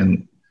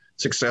and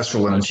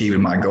successful in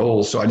achieving my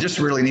goals. So I just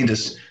really need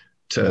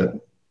to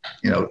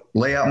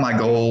lay out my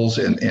goals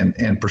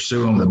and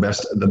pursue them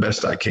the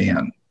best I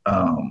can.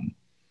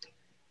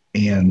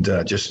 And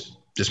just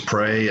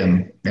pray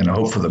and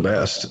hope for the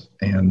best,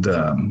 and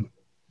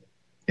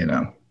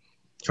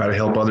try to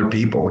help other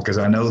people, because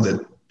I know that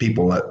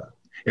people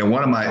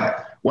one of my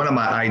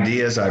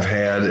ideas I've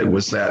had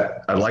was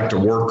that I'd like to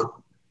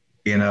work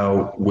in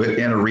a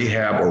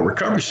rehab or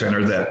recovery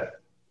center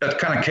that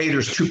kind of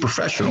caters to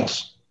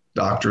professionals,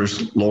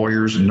 doctors,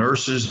 lawyers,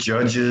 nurses,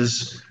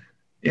 judges,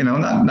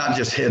 not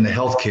just in the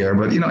healthcare,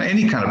 but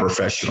any kind of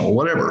professional,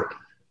 whatever.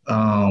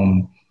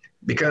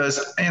 Because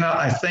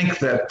I think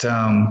that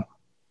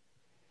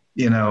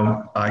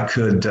I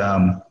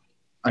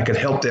could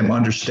help them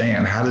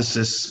understand how do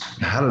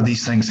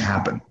these things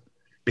happen?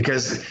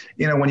 Because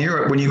when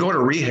you go to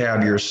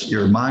rehab,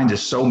 your mind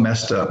is so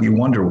messed up. You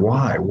wonder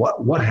why.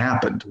 What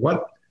happened?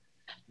 Well,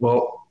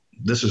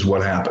 this is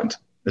what happened.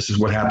 This is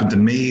what happened to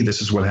me.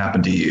 This is what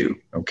happened to you.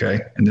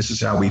 Okay, and this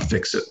is how we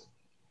fix it.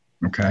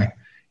 Okay,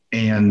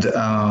 and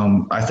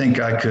I think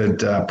I could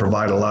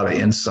provide a lot of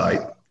insight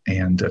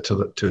and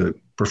to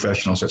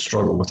professionals that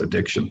struggle with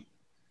addiction,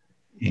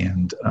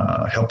 and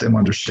help them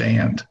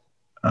understand.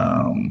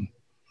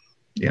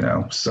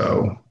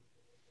 So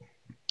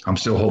I'm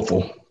still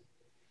hopeful.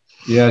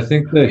 Yeah, I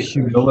think the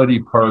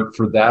humility part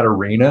for that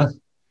arena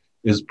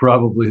is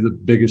probably the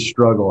biggest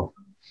struggle.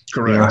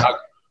 Correct.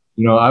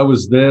 I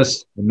was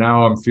this, and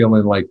now I'm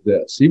feeling like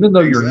this, even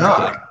though you're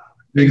not.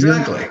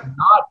 Exactly. You're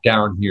not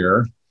down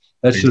here.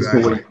 That's just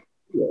the way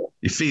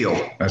you feel.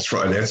 That's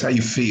right. That's how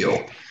you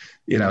feel.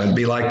 It'd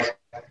be like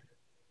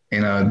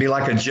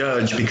a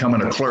judge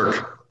becoming a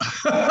clerk.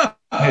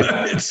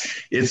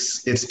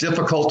 It's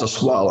difficult to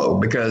swallow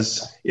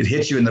because it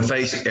hits you in the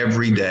face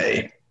every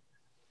day,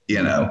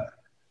 and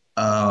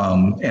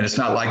it's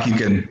not like you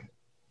can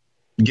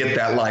get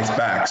that life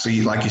back. So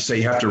like you say,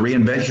 you have to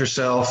reinvent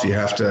yourself. You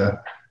have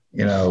to,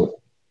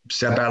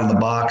 step out of the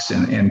box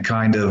and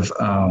kind of,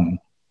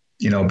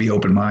 be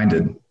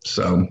open-minded.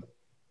 So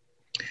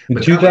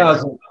in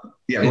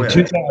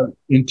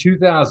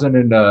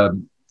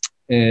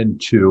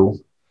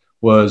 2002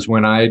 was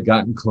when I had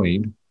gotten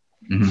clean.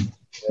 Mm-hmm.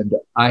 And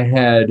I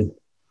had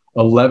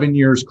 11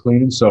 years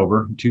clean and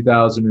sober in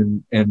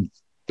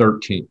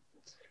 2013.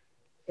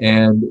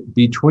 And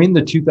between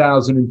the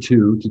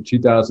 2002 to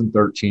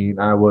 2013,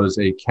 I was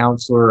a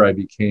counselor. I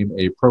became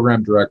a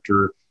program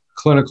director,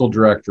 clinical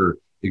director,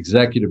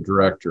 executive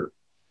director.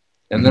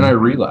 And then I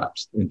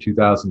relapsed in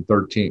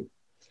 2013.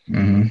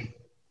 Mm-hmm.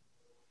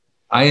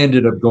 I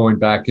ended up going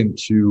back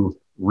into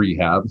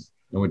rehab.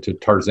 I went to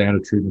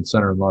Tarzana Treatment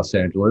Center in Los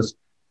Angeles.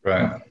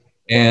 Right.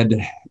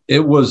 And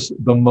it was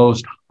the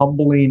most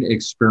humbling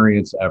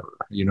experience ever.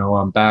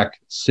 I'm back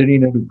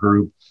sitting in a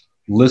group,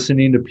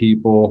 listening to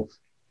people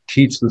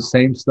teach the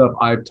same stuff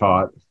I've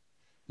taught,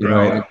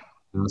 right.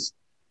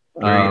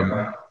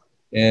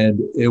 And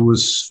it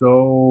was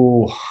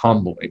so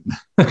humbling.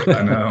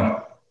 I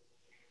know.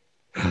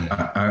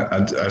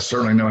 I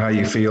certainly know how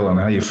you feel and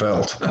how you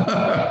felt.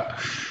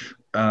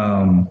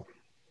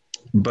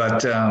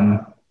 But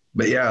yeah,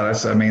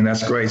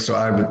 that's great. So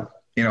I'd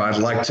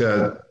like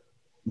to,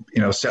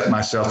 set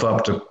myself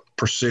up to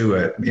pursue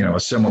a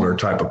similar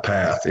type of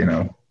path, get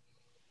in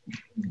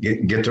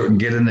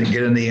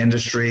the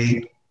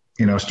industry,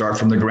 start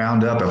from the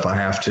ground up if I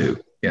have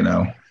to,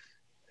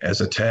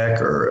 as a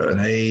tech or an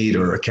aide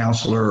or a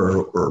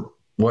counselor or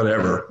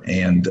whatever.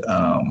 And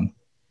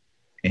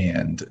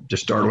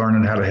just start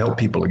learning how to help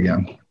people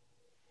again.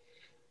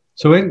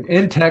 So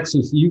in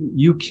Texas,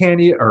 you can't,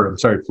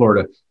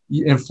 Florida.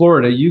 In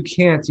Florida, you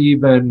can't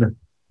even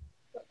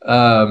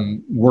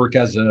work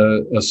as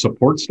a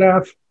support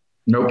staff.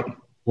 Nope.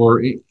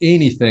 Or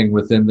anything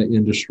within the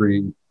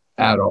industry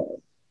at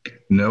all.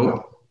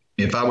 Nope.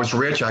 If I was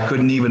rich, I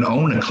couldn't even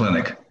own a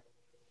clinic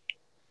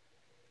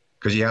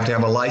because you have to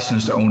have a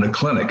license to own a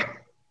clinic.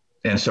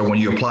 And so when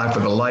you apply for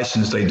the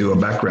license, they do a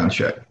background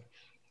check.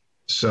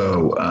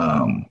 So,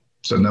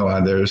 so no,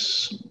 I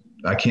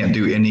can't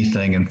do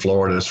anything in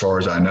Florida as far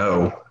as I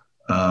know.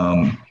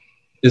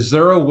 Is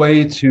there a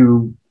way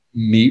to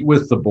meet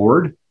with the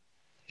board?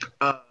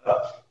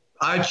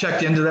 I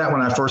checked into that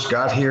when I first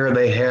got here.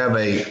 They have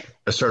a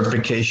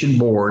certification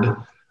board,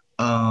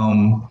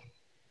 and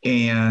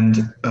they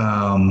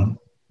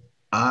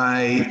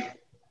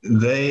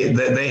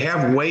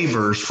have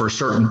waivers for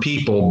certain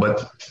people,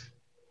 but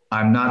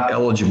I'm not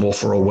eligible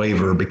for a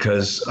waiver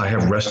because I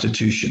have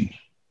restitution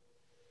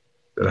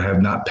that I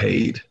have not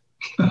paid.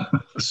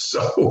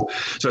 So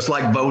it's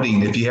like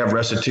voting. If you have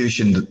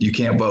restitution, you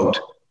can't vote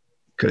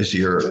because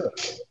you're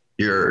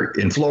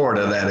in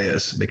Florida. That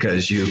is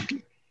because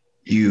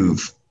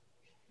you've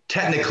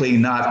technically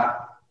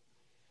not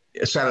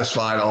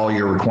satisfied all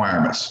your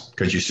requirements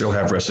because you still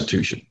have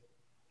restitution.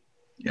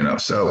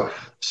 So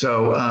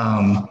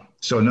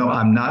no,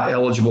 I'm not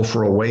eligible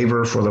for a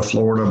waiver for the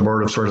Florida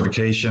Board of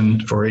Certification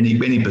for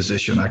any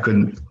position. I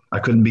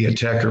couldn't be a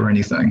tech or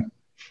anything.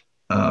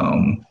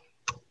 But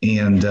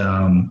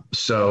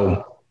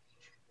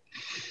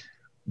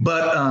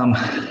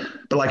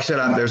like I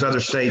said, there's other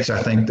states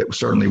I think that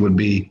certainly would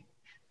be,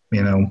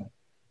 a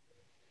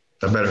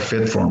better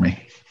fit for me.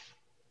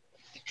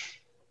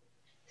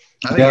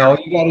 All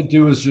you got to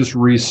do is just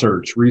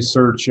research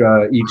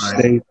each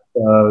state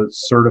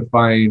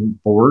certifying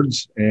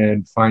boards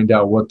and find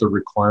out what the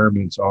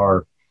requirements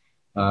are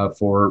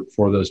for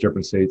those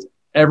different states.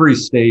 Every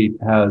state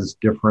has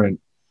different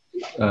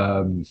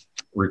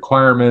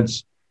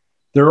requirements.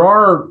 There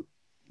are,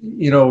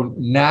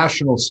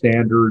 national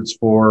standards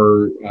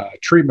for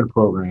treatment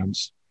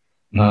programs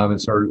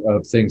and sort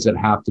of things that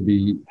have to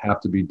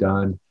be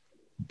done.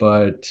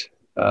 But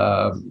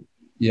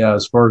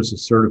as far as the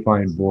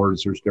certifying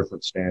boards, there's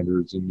different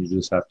standards, and you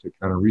just have to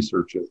kind of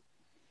research it.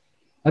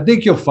 I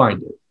think you'll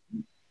find it.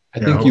 I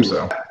think you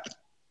will.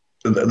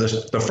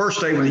 The first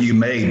statement you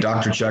made,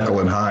 Dr. Jekyll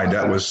and Hyde,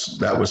 that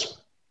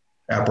was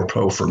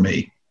apropos for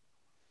me.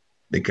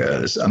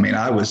 Because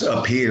I was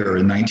up here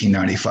in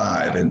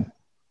 1995, and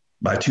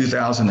by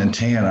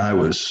 2010, I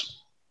was,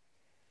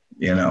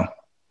 doing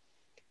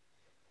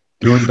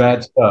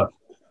bad stuff.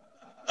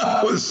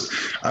 I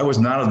was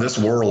not of this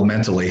world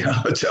mentally,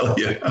 I would tell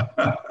you.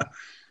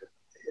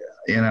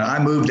 I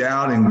moved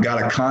out and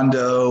got a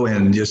condo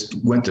and just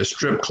went to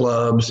strip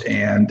clubs,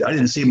 and I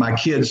didn't see my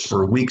kids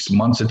for weeks,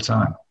 months at a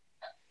time.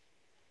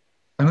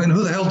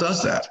 Who the hell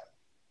does that?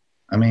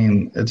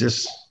 It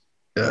just.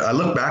 I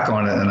look back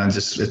on it and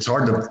it's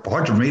hard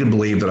for me to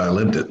believe that I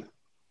lived it.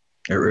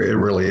 It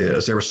really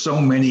is. There were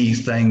so many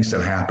things that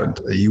happened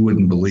that you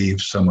wouldn't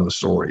believe some of the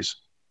stories.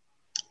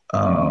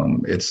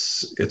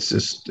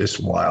 It's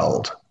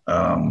wild.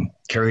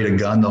 Carried a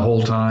gun the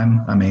whole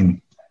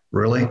time.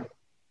 Really?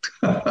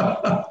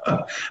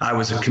 I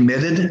was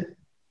committed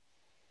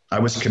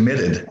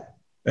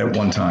at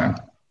one time.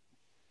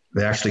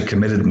 They actually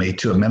committed me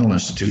to a mental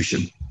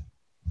institution.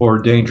 For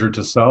danger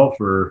to self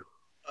or?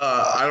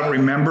 I don't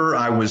remember.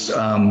 I was.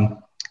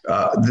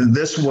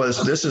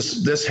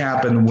 This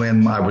happened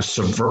when I was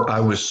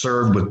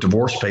served with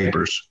divorce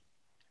papers,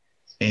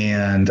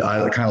 and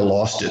I kind of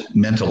lost it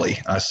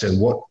mentally. I said,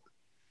 "What?"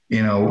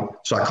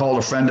 So I called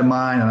a friend of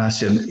mine and I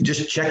said,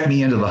 "Just check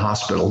me into the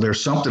hospital.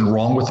 There's something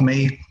wrong with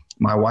me.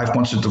 My wife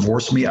wants to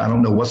divorce me. I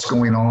don't know what's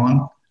going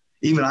on."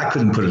 Even I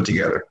couldn't put it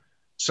together.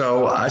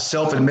 So I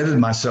self-admitted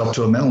myself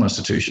to a mental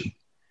institution,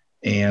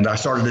 and I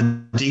started to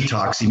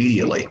detox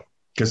immediately.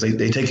 Because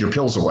they take your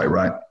pills away,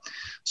 right?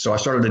 So I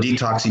started to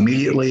detox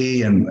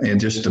immediately,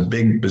 and just a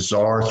big,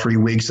 bizarre 3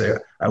 weeks.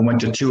 I went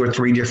to 2 or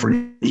 3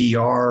 different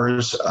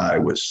ERs.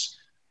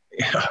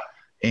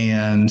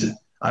 And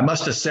I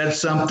must have said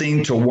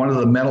something to one of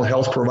the mental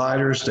health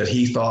providers that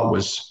he thought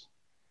was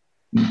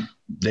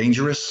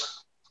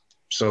dangerous.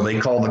 So they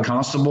called the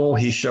constable.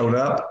 He showed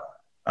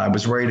up. I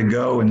was ready to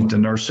go, and the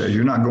nurse said,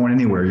 "You're not going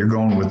anywhere. You're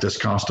going with this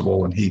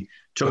constable." And he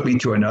took me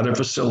to another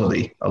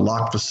facility, a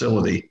locked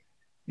facility.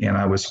 And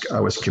I was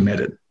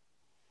committed,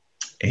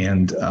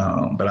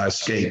 but I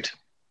escaped.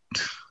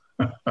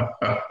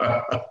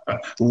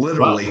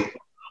 Literally, wow.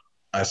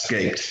 I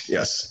escaped.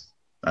 Yes,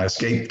 I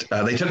escaped.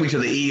 They took me to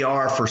the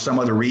ER for some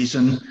other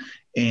reason,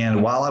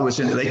 and while I was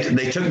in,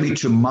 they took me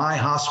to my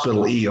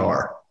hospital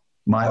ER,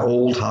 my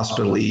old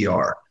hospital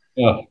ER.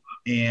 Yeah.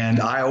 And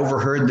I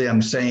overheard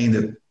them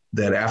saying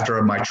that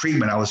after my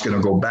treatment, I was going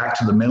to go back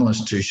to the mental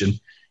institution,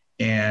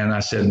 and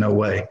I said, "No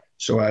way."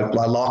 So I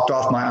locked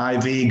off my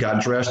IV,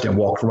 got dressed, and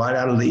walked right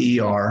out of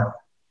the ER,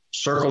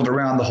 circled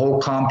around the whole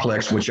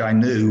complex, which I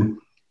knew,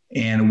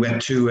 and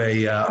went to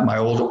my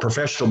old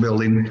professional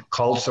building,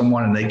 called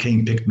someone, and they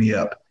came pick me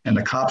up. And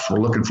the cops were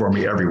looking for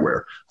me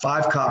everywhere.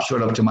 5 cops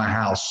showed up to my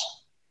house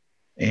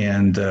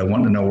and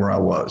wanted to know where I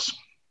was.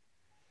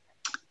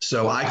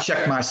 So I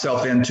checked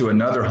myself into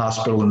another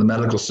hospital in the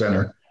medical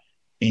center,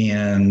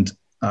 and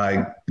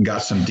I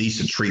got some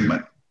decent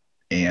treatment.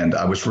 and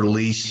I was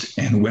released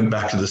and went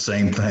back to the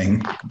same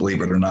thing,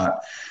 believe it or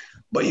not.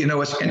 But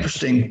it's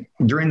interesting.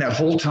 During that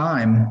whole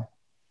time,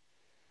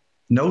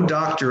 no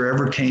doctor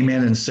ever came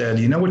in and said,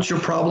 you know what your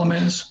problem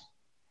is?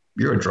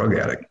 You're a drug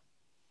addict.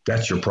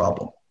 That's your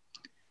problem.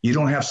 You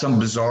don't have some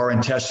bizarre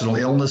intestinal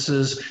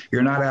illnesses.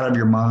 You're not out of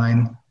your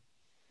mind.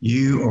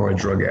 You are a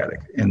drug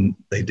addict. And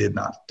they did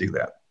not do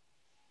that.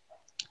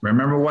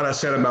 Remember what I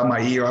said about my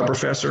ER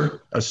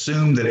professor?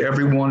 Assume that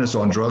everyone is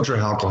on drugs or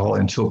alcohol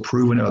until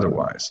proven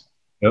otherwise.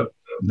 Yep.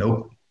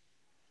 Nope.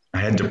 I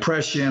had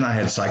depression. I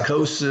had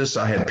psychosis.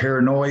 I had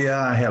paranoia.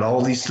 I had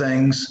all these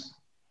things.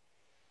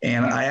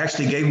 And I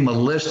actually gave him a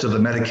list of the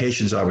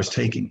medications I was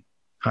taking.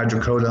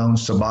 Hydrocodone,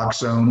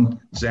 Suboxone,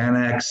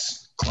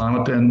 Xanax,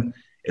 Klonopin.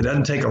 It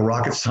doesn't take a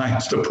rocket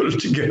science to put it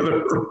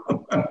together.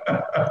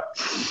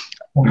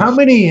 How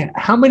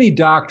many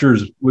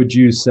doctors would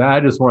you say? I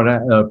just want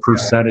a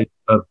percentage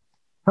of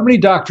how many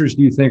doctors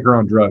do you think are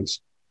on drugs?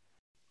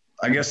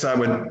 I guess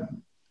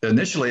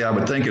initially I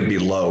would think it'd be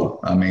low.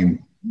 I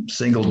mean,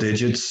 single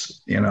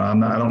digits. I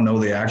don't know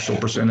the actual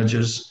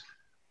percentages.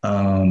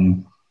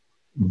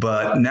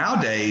 But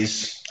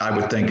nowadays, I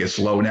would think it's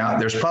low. Now,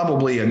 there's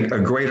probably a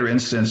greater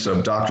instance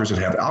of doctors that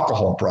have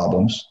alcohol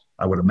problems,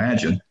 I would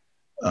imagine.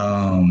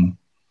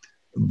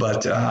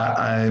 But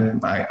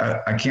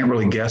I can't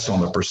really guess on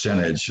the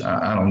percentage.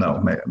 I don't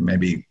know,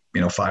 maybe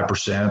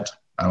 5%.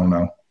 I don't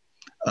know.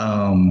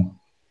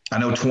 I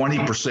know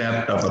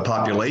 20% of the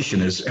population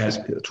has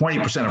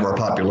 20% of our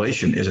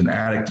population is an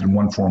addict in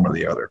one form or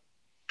the other.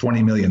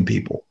 20 million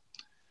people,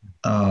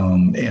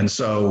 and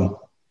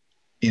so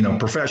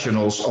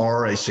professionals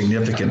are a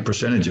significant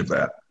percentage of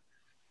that.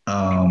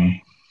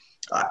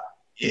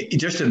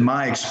 Just in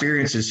my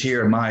experiences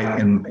here,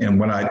 and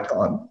when I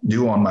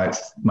do on my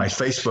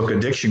Facebook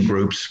addiction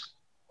groups,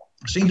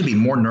 there seem to be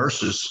more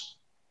nurses,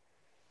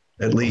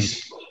 at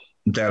least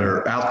that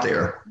are out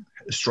there,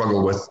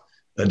 struggle with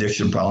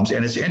addiction problems.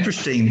 And it's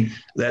interesting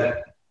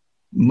that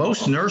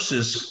most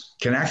nurses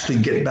can actually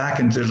get back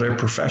into their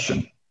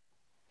profession.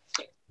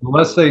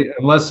 Unless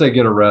they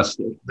get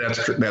arrested. That's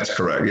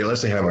correct. Yeah,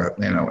 unless they have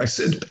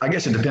I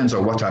guess it depends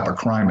on what type of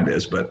crime it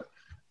is, but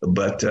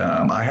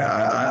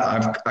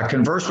I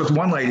conversed with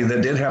one lady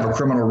that did have a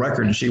criminal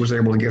record, and she was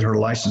able to get her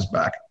license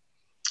back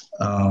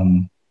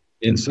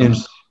in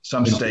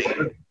some state,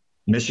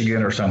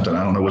 Michigan or something.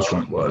 I don't know which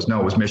one it was.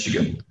 No, it was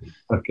Michigan.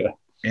 Okay.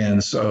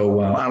 And so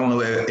I don't know.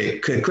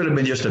 It could have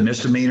been just a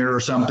misdemeanor or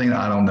something.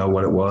 I don't know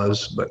what it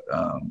was, but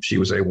she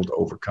was able to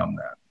overcome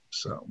that.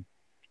 So.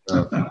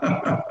 So,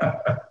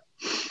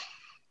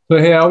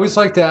 hey, I always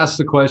like to ask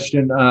the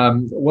question,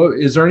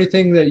 is there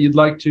anything that you'd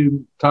like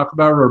to talk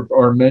about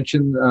or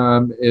mention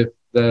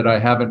that I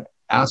haven't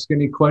asked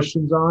any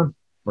questions on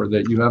or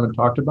that you haven't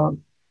talked about?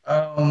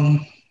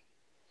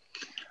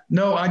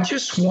 No, I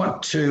just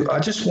want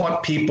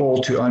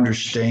people to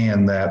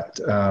understand that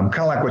kind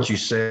of like what you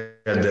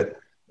said,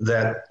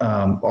 that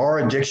our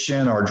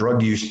addiction, our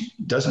drug use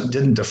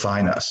didn't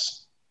define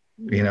us.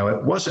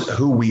 It wasn't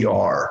who we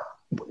are.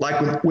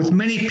 Like with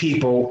many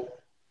people,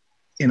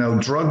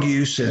 drug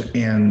use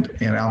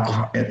and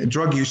alcohol,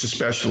 drug use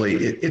especially,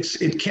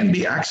 it can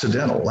be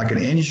accidental, like an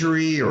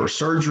injury or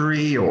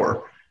surgery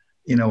or,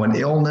 an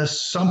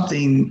illness,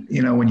 something,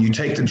 when you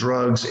take the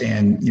drugs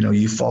and,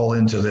 you fall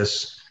into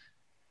this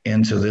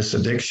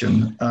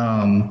addiction.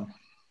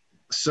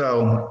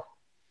 So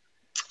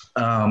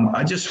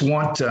I just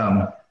want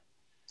to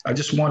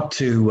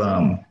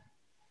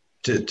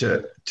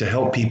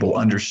help people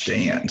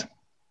understand.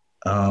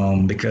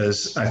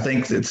 Because I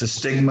think that the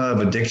stigma of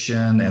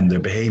addiction and the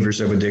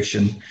behaviors of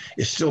addiction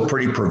is still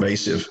pretty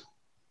pervasive,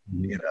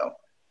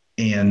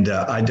 and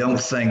I don't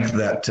think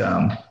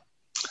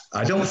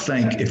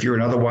if you're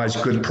an otherwise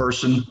good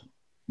person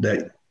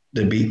that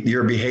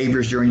your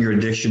behaviors during your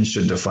addiction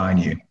should define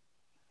you.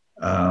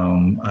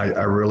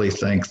 I really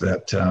think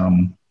that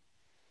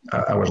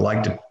I would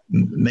like to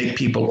make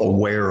people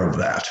aware of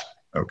that.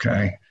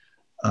 Okay.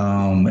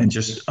 And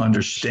just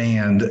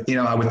understand,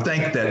 I would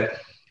think that,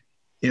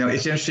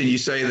 it's interesting you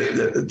say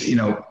that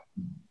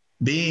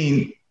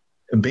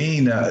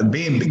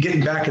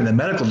getting back in the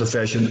medical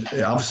profession,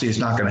 obviously is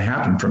not going to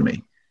happen for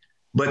me.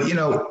 But,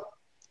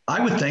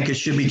 I would think it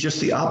should be just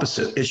the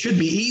opposite. It should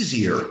be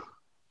easier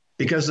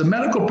because the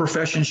medical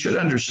profession should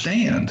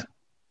understand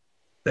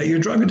that your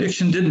drug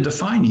addiction didn't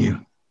define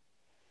you.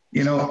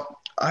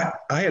 I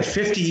had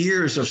 50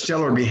 years of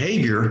stellar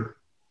behavior.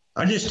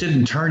 I just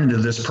didn't turn into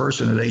this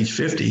person at age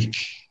 50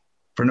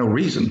 for no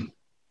reason.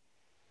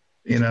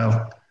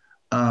 There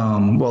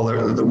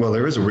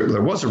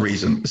was a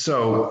reason.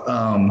 So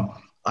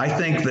I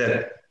think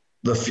that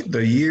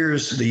the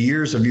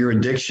years of your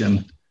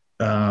addiction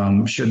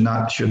should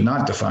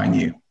not define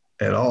you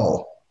at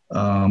all.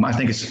 I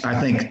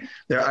think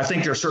there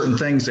are certain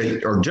things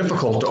that are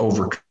difficult to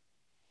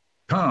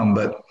overcome,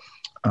 but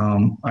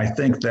I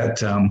think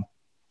that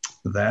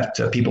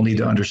people need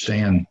to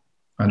understand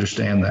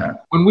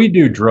that. When we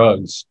do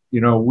drugs,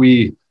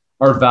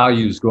 our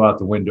values go out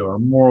the window, our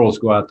morals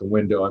go out the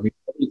window. I mean,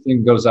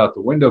 everything goes out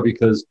the window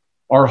because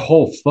our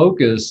whole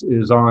focus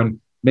is on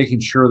making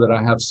sure that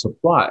I have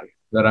supply,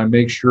 that I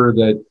make sure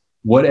that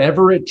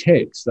whatever it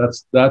takes,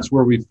 that's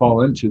where we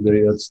fall into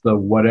it's the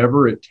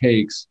whatever it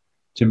takes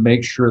to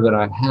make sure that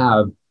I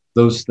have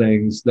those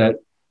things that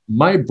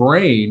my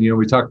brain,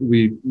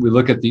 we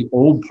look at the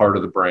old part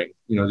of the brain.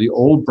 The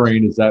old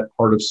brain is that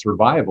part of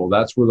survival.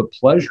 That's where the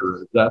pleasure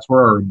is. That's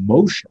where our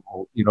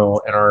emotional,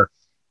 and our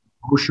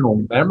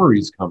emotional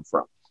memories come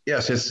from.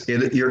 Yes,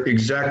 you're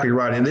exactly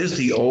right. It is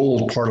the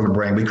old part of the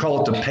brain. We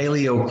call it the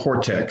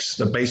paleocortex,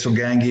 the basal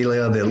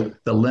ganglia, the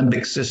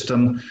limbic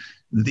system.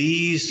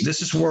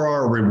 This is where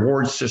our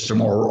reward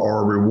system or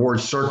our reward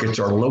circuits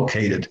are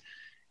located.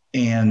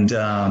 And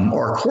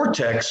our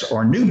cortex,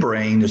 our new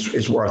brain,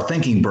 is where our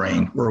thinking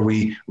brain, where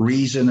we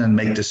reason and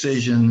make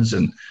decisions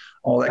and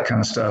all that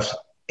kind of stuff.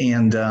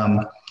 And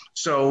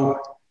so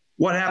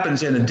what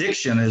happens in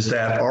addiction is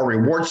that our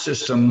reward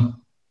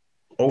system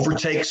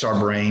overtakes our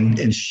brain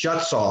and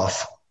shuts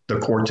off the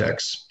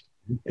cortex.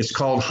 It's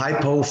called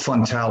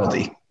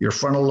hypofrontality. Your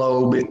frontal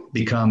lobe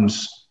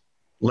becomes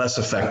less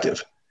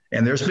effective.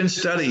 And there's been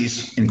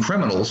studies in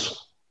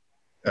criminals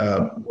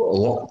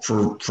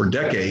for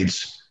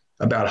decades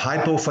about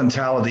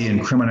hypofrontality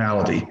and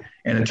criminality.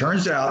 And it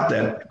turns out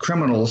that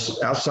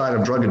criminals outside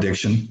of drug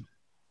addiction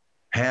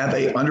have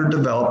a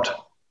underdeveloped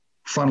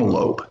frontal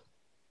lobe.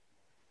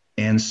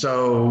 And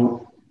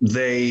so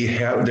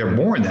they're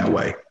born that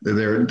way.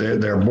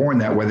 They're born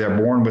that way. They're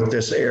born with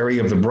this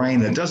area of the brain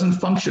that doesn't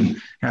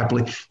function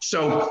happily.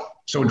 So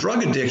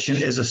drug addiction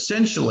is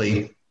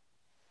essentially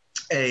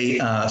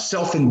a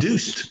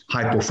self-induced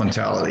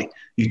hypofrontality.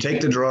 You take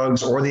the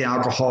drugs or the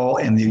alcohol,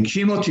 and the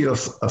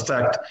cumulative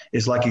effect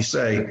is, like you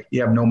say,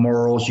 you have no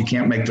morals, you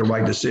can't make the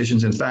right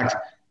decisions. In fact,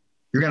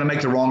 you're going to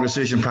make the wrong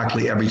decision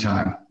practically every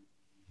time.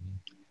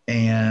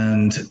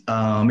 And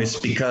it's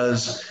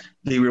because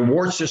the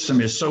reward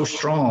system is so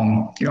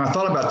strong. I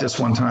thought about this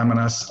one time, and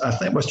I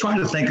was trying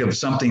to think of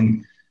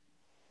something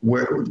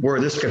where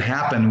this could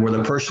happen where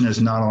the person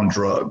is not on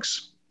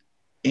drugs.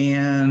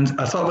 And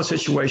I thought of a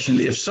situation,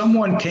 if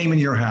someone came in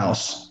your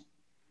house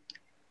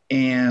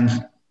and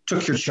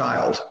took your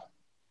child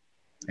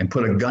and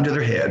put a gun to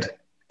their head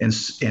and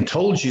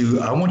told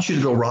you, I want you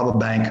to go rob a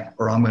bank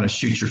or I'm going to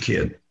shoot your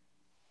kid,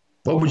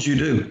 what would you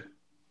do?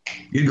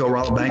 You'd go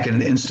rob a bank in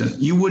an instant.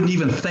 You wouldn't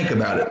even think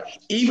about it,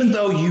 even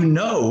though you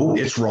know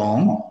it's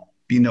wrong,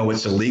 you know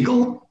it's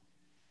illegal,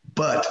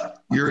 but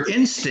your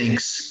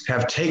instincts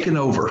have taken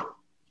over.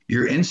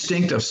 Your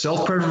instinct of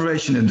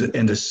self-preservation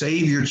and to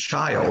save your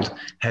child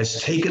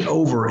has taken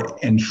over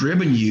and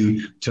driven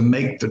you to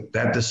make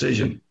that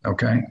decision,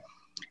 okay?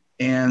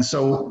 And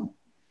so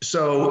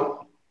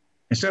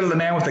instead of the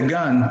man with the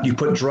gun, you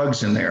put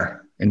drugs in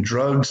there. And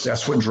drugs,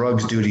 that's what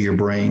drugs do to your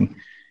brain.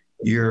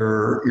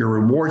 Your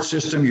reward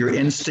system, your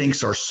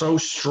instincts are so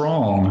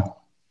strong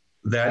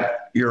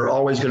that you're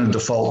always going to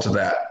default to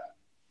that.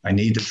 I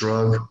need the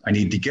drug. I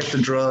need to get the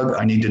drug.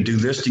 I need to do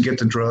this to get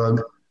the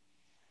drug,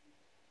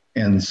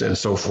 and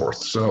so forth.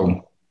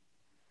 So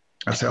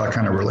that's how I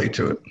kind of relate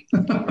to it.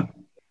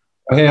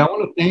 Hey, I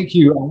want to thank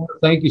you. I want to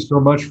thank you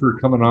so much for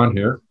coming on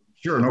here.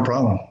 Sure, no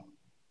problem.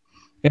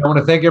 And I want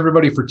to thank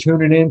everybody for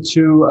tuning in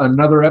to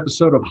another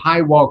episode of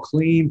High While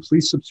Clean.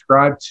 Please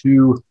subscribe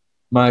to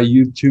my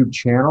YouTube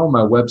channel.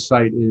 My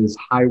website is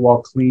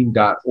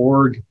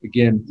highwallclean.org.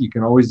 Again, you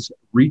can always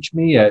reach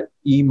me at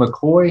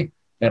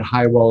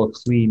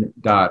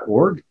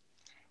emccoy@highwallclean.org.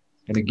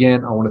 And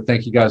again, I want to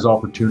thank you guys all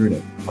for tuning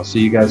in. I'll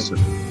see you guys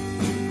soon.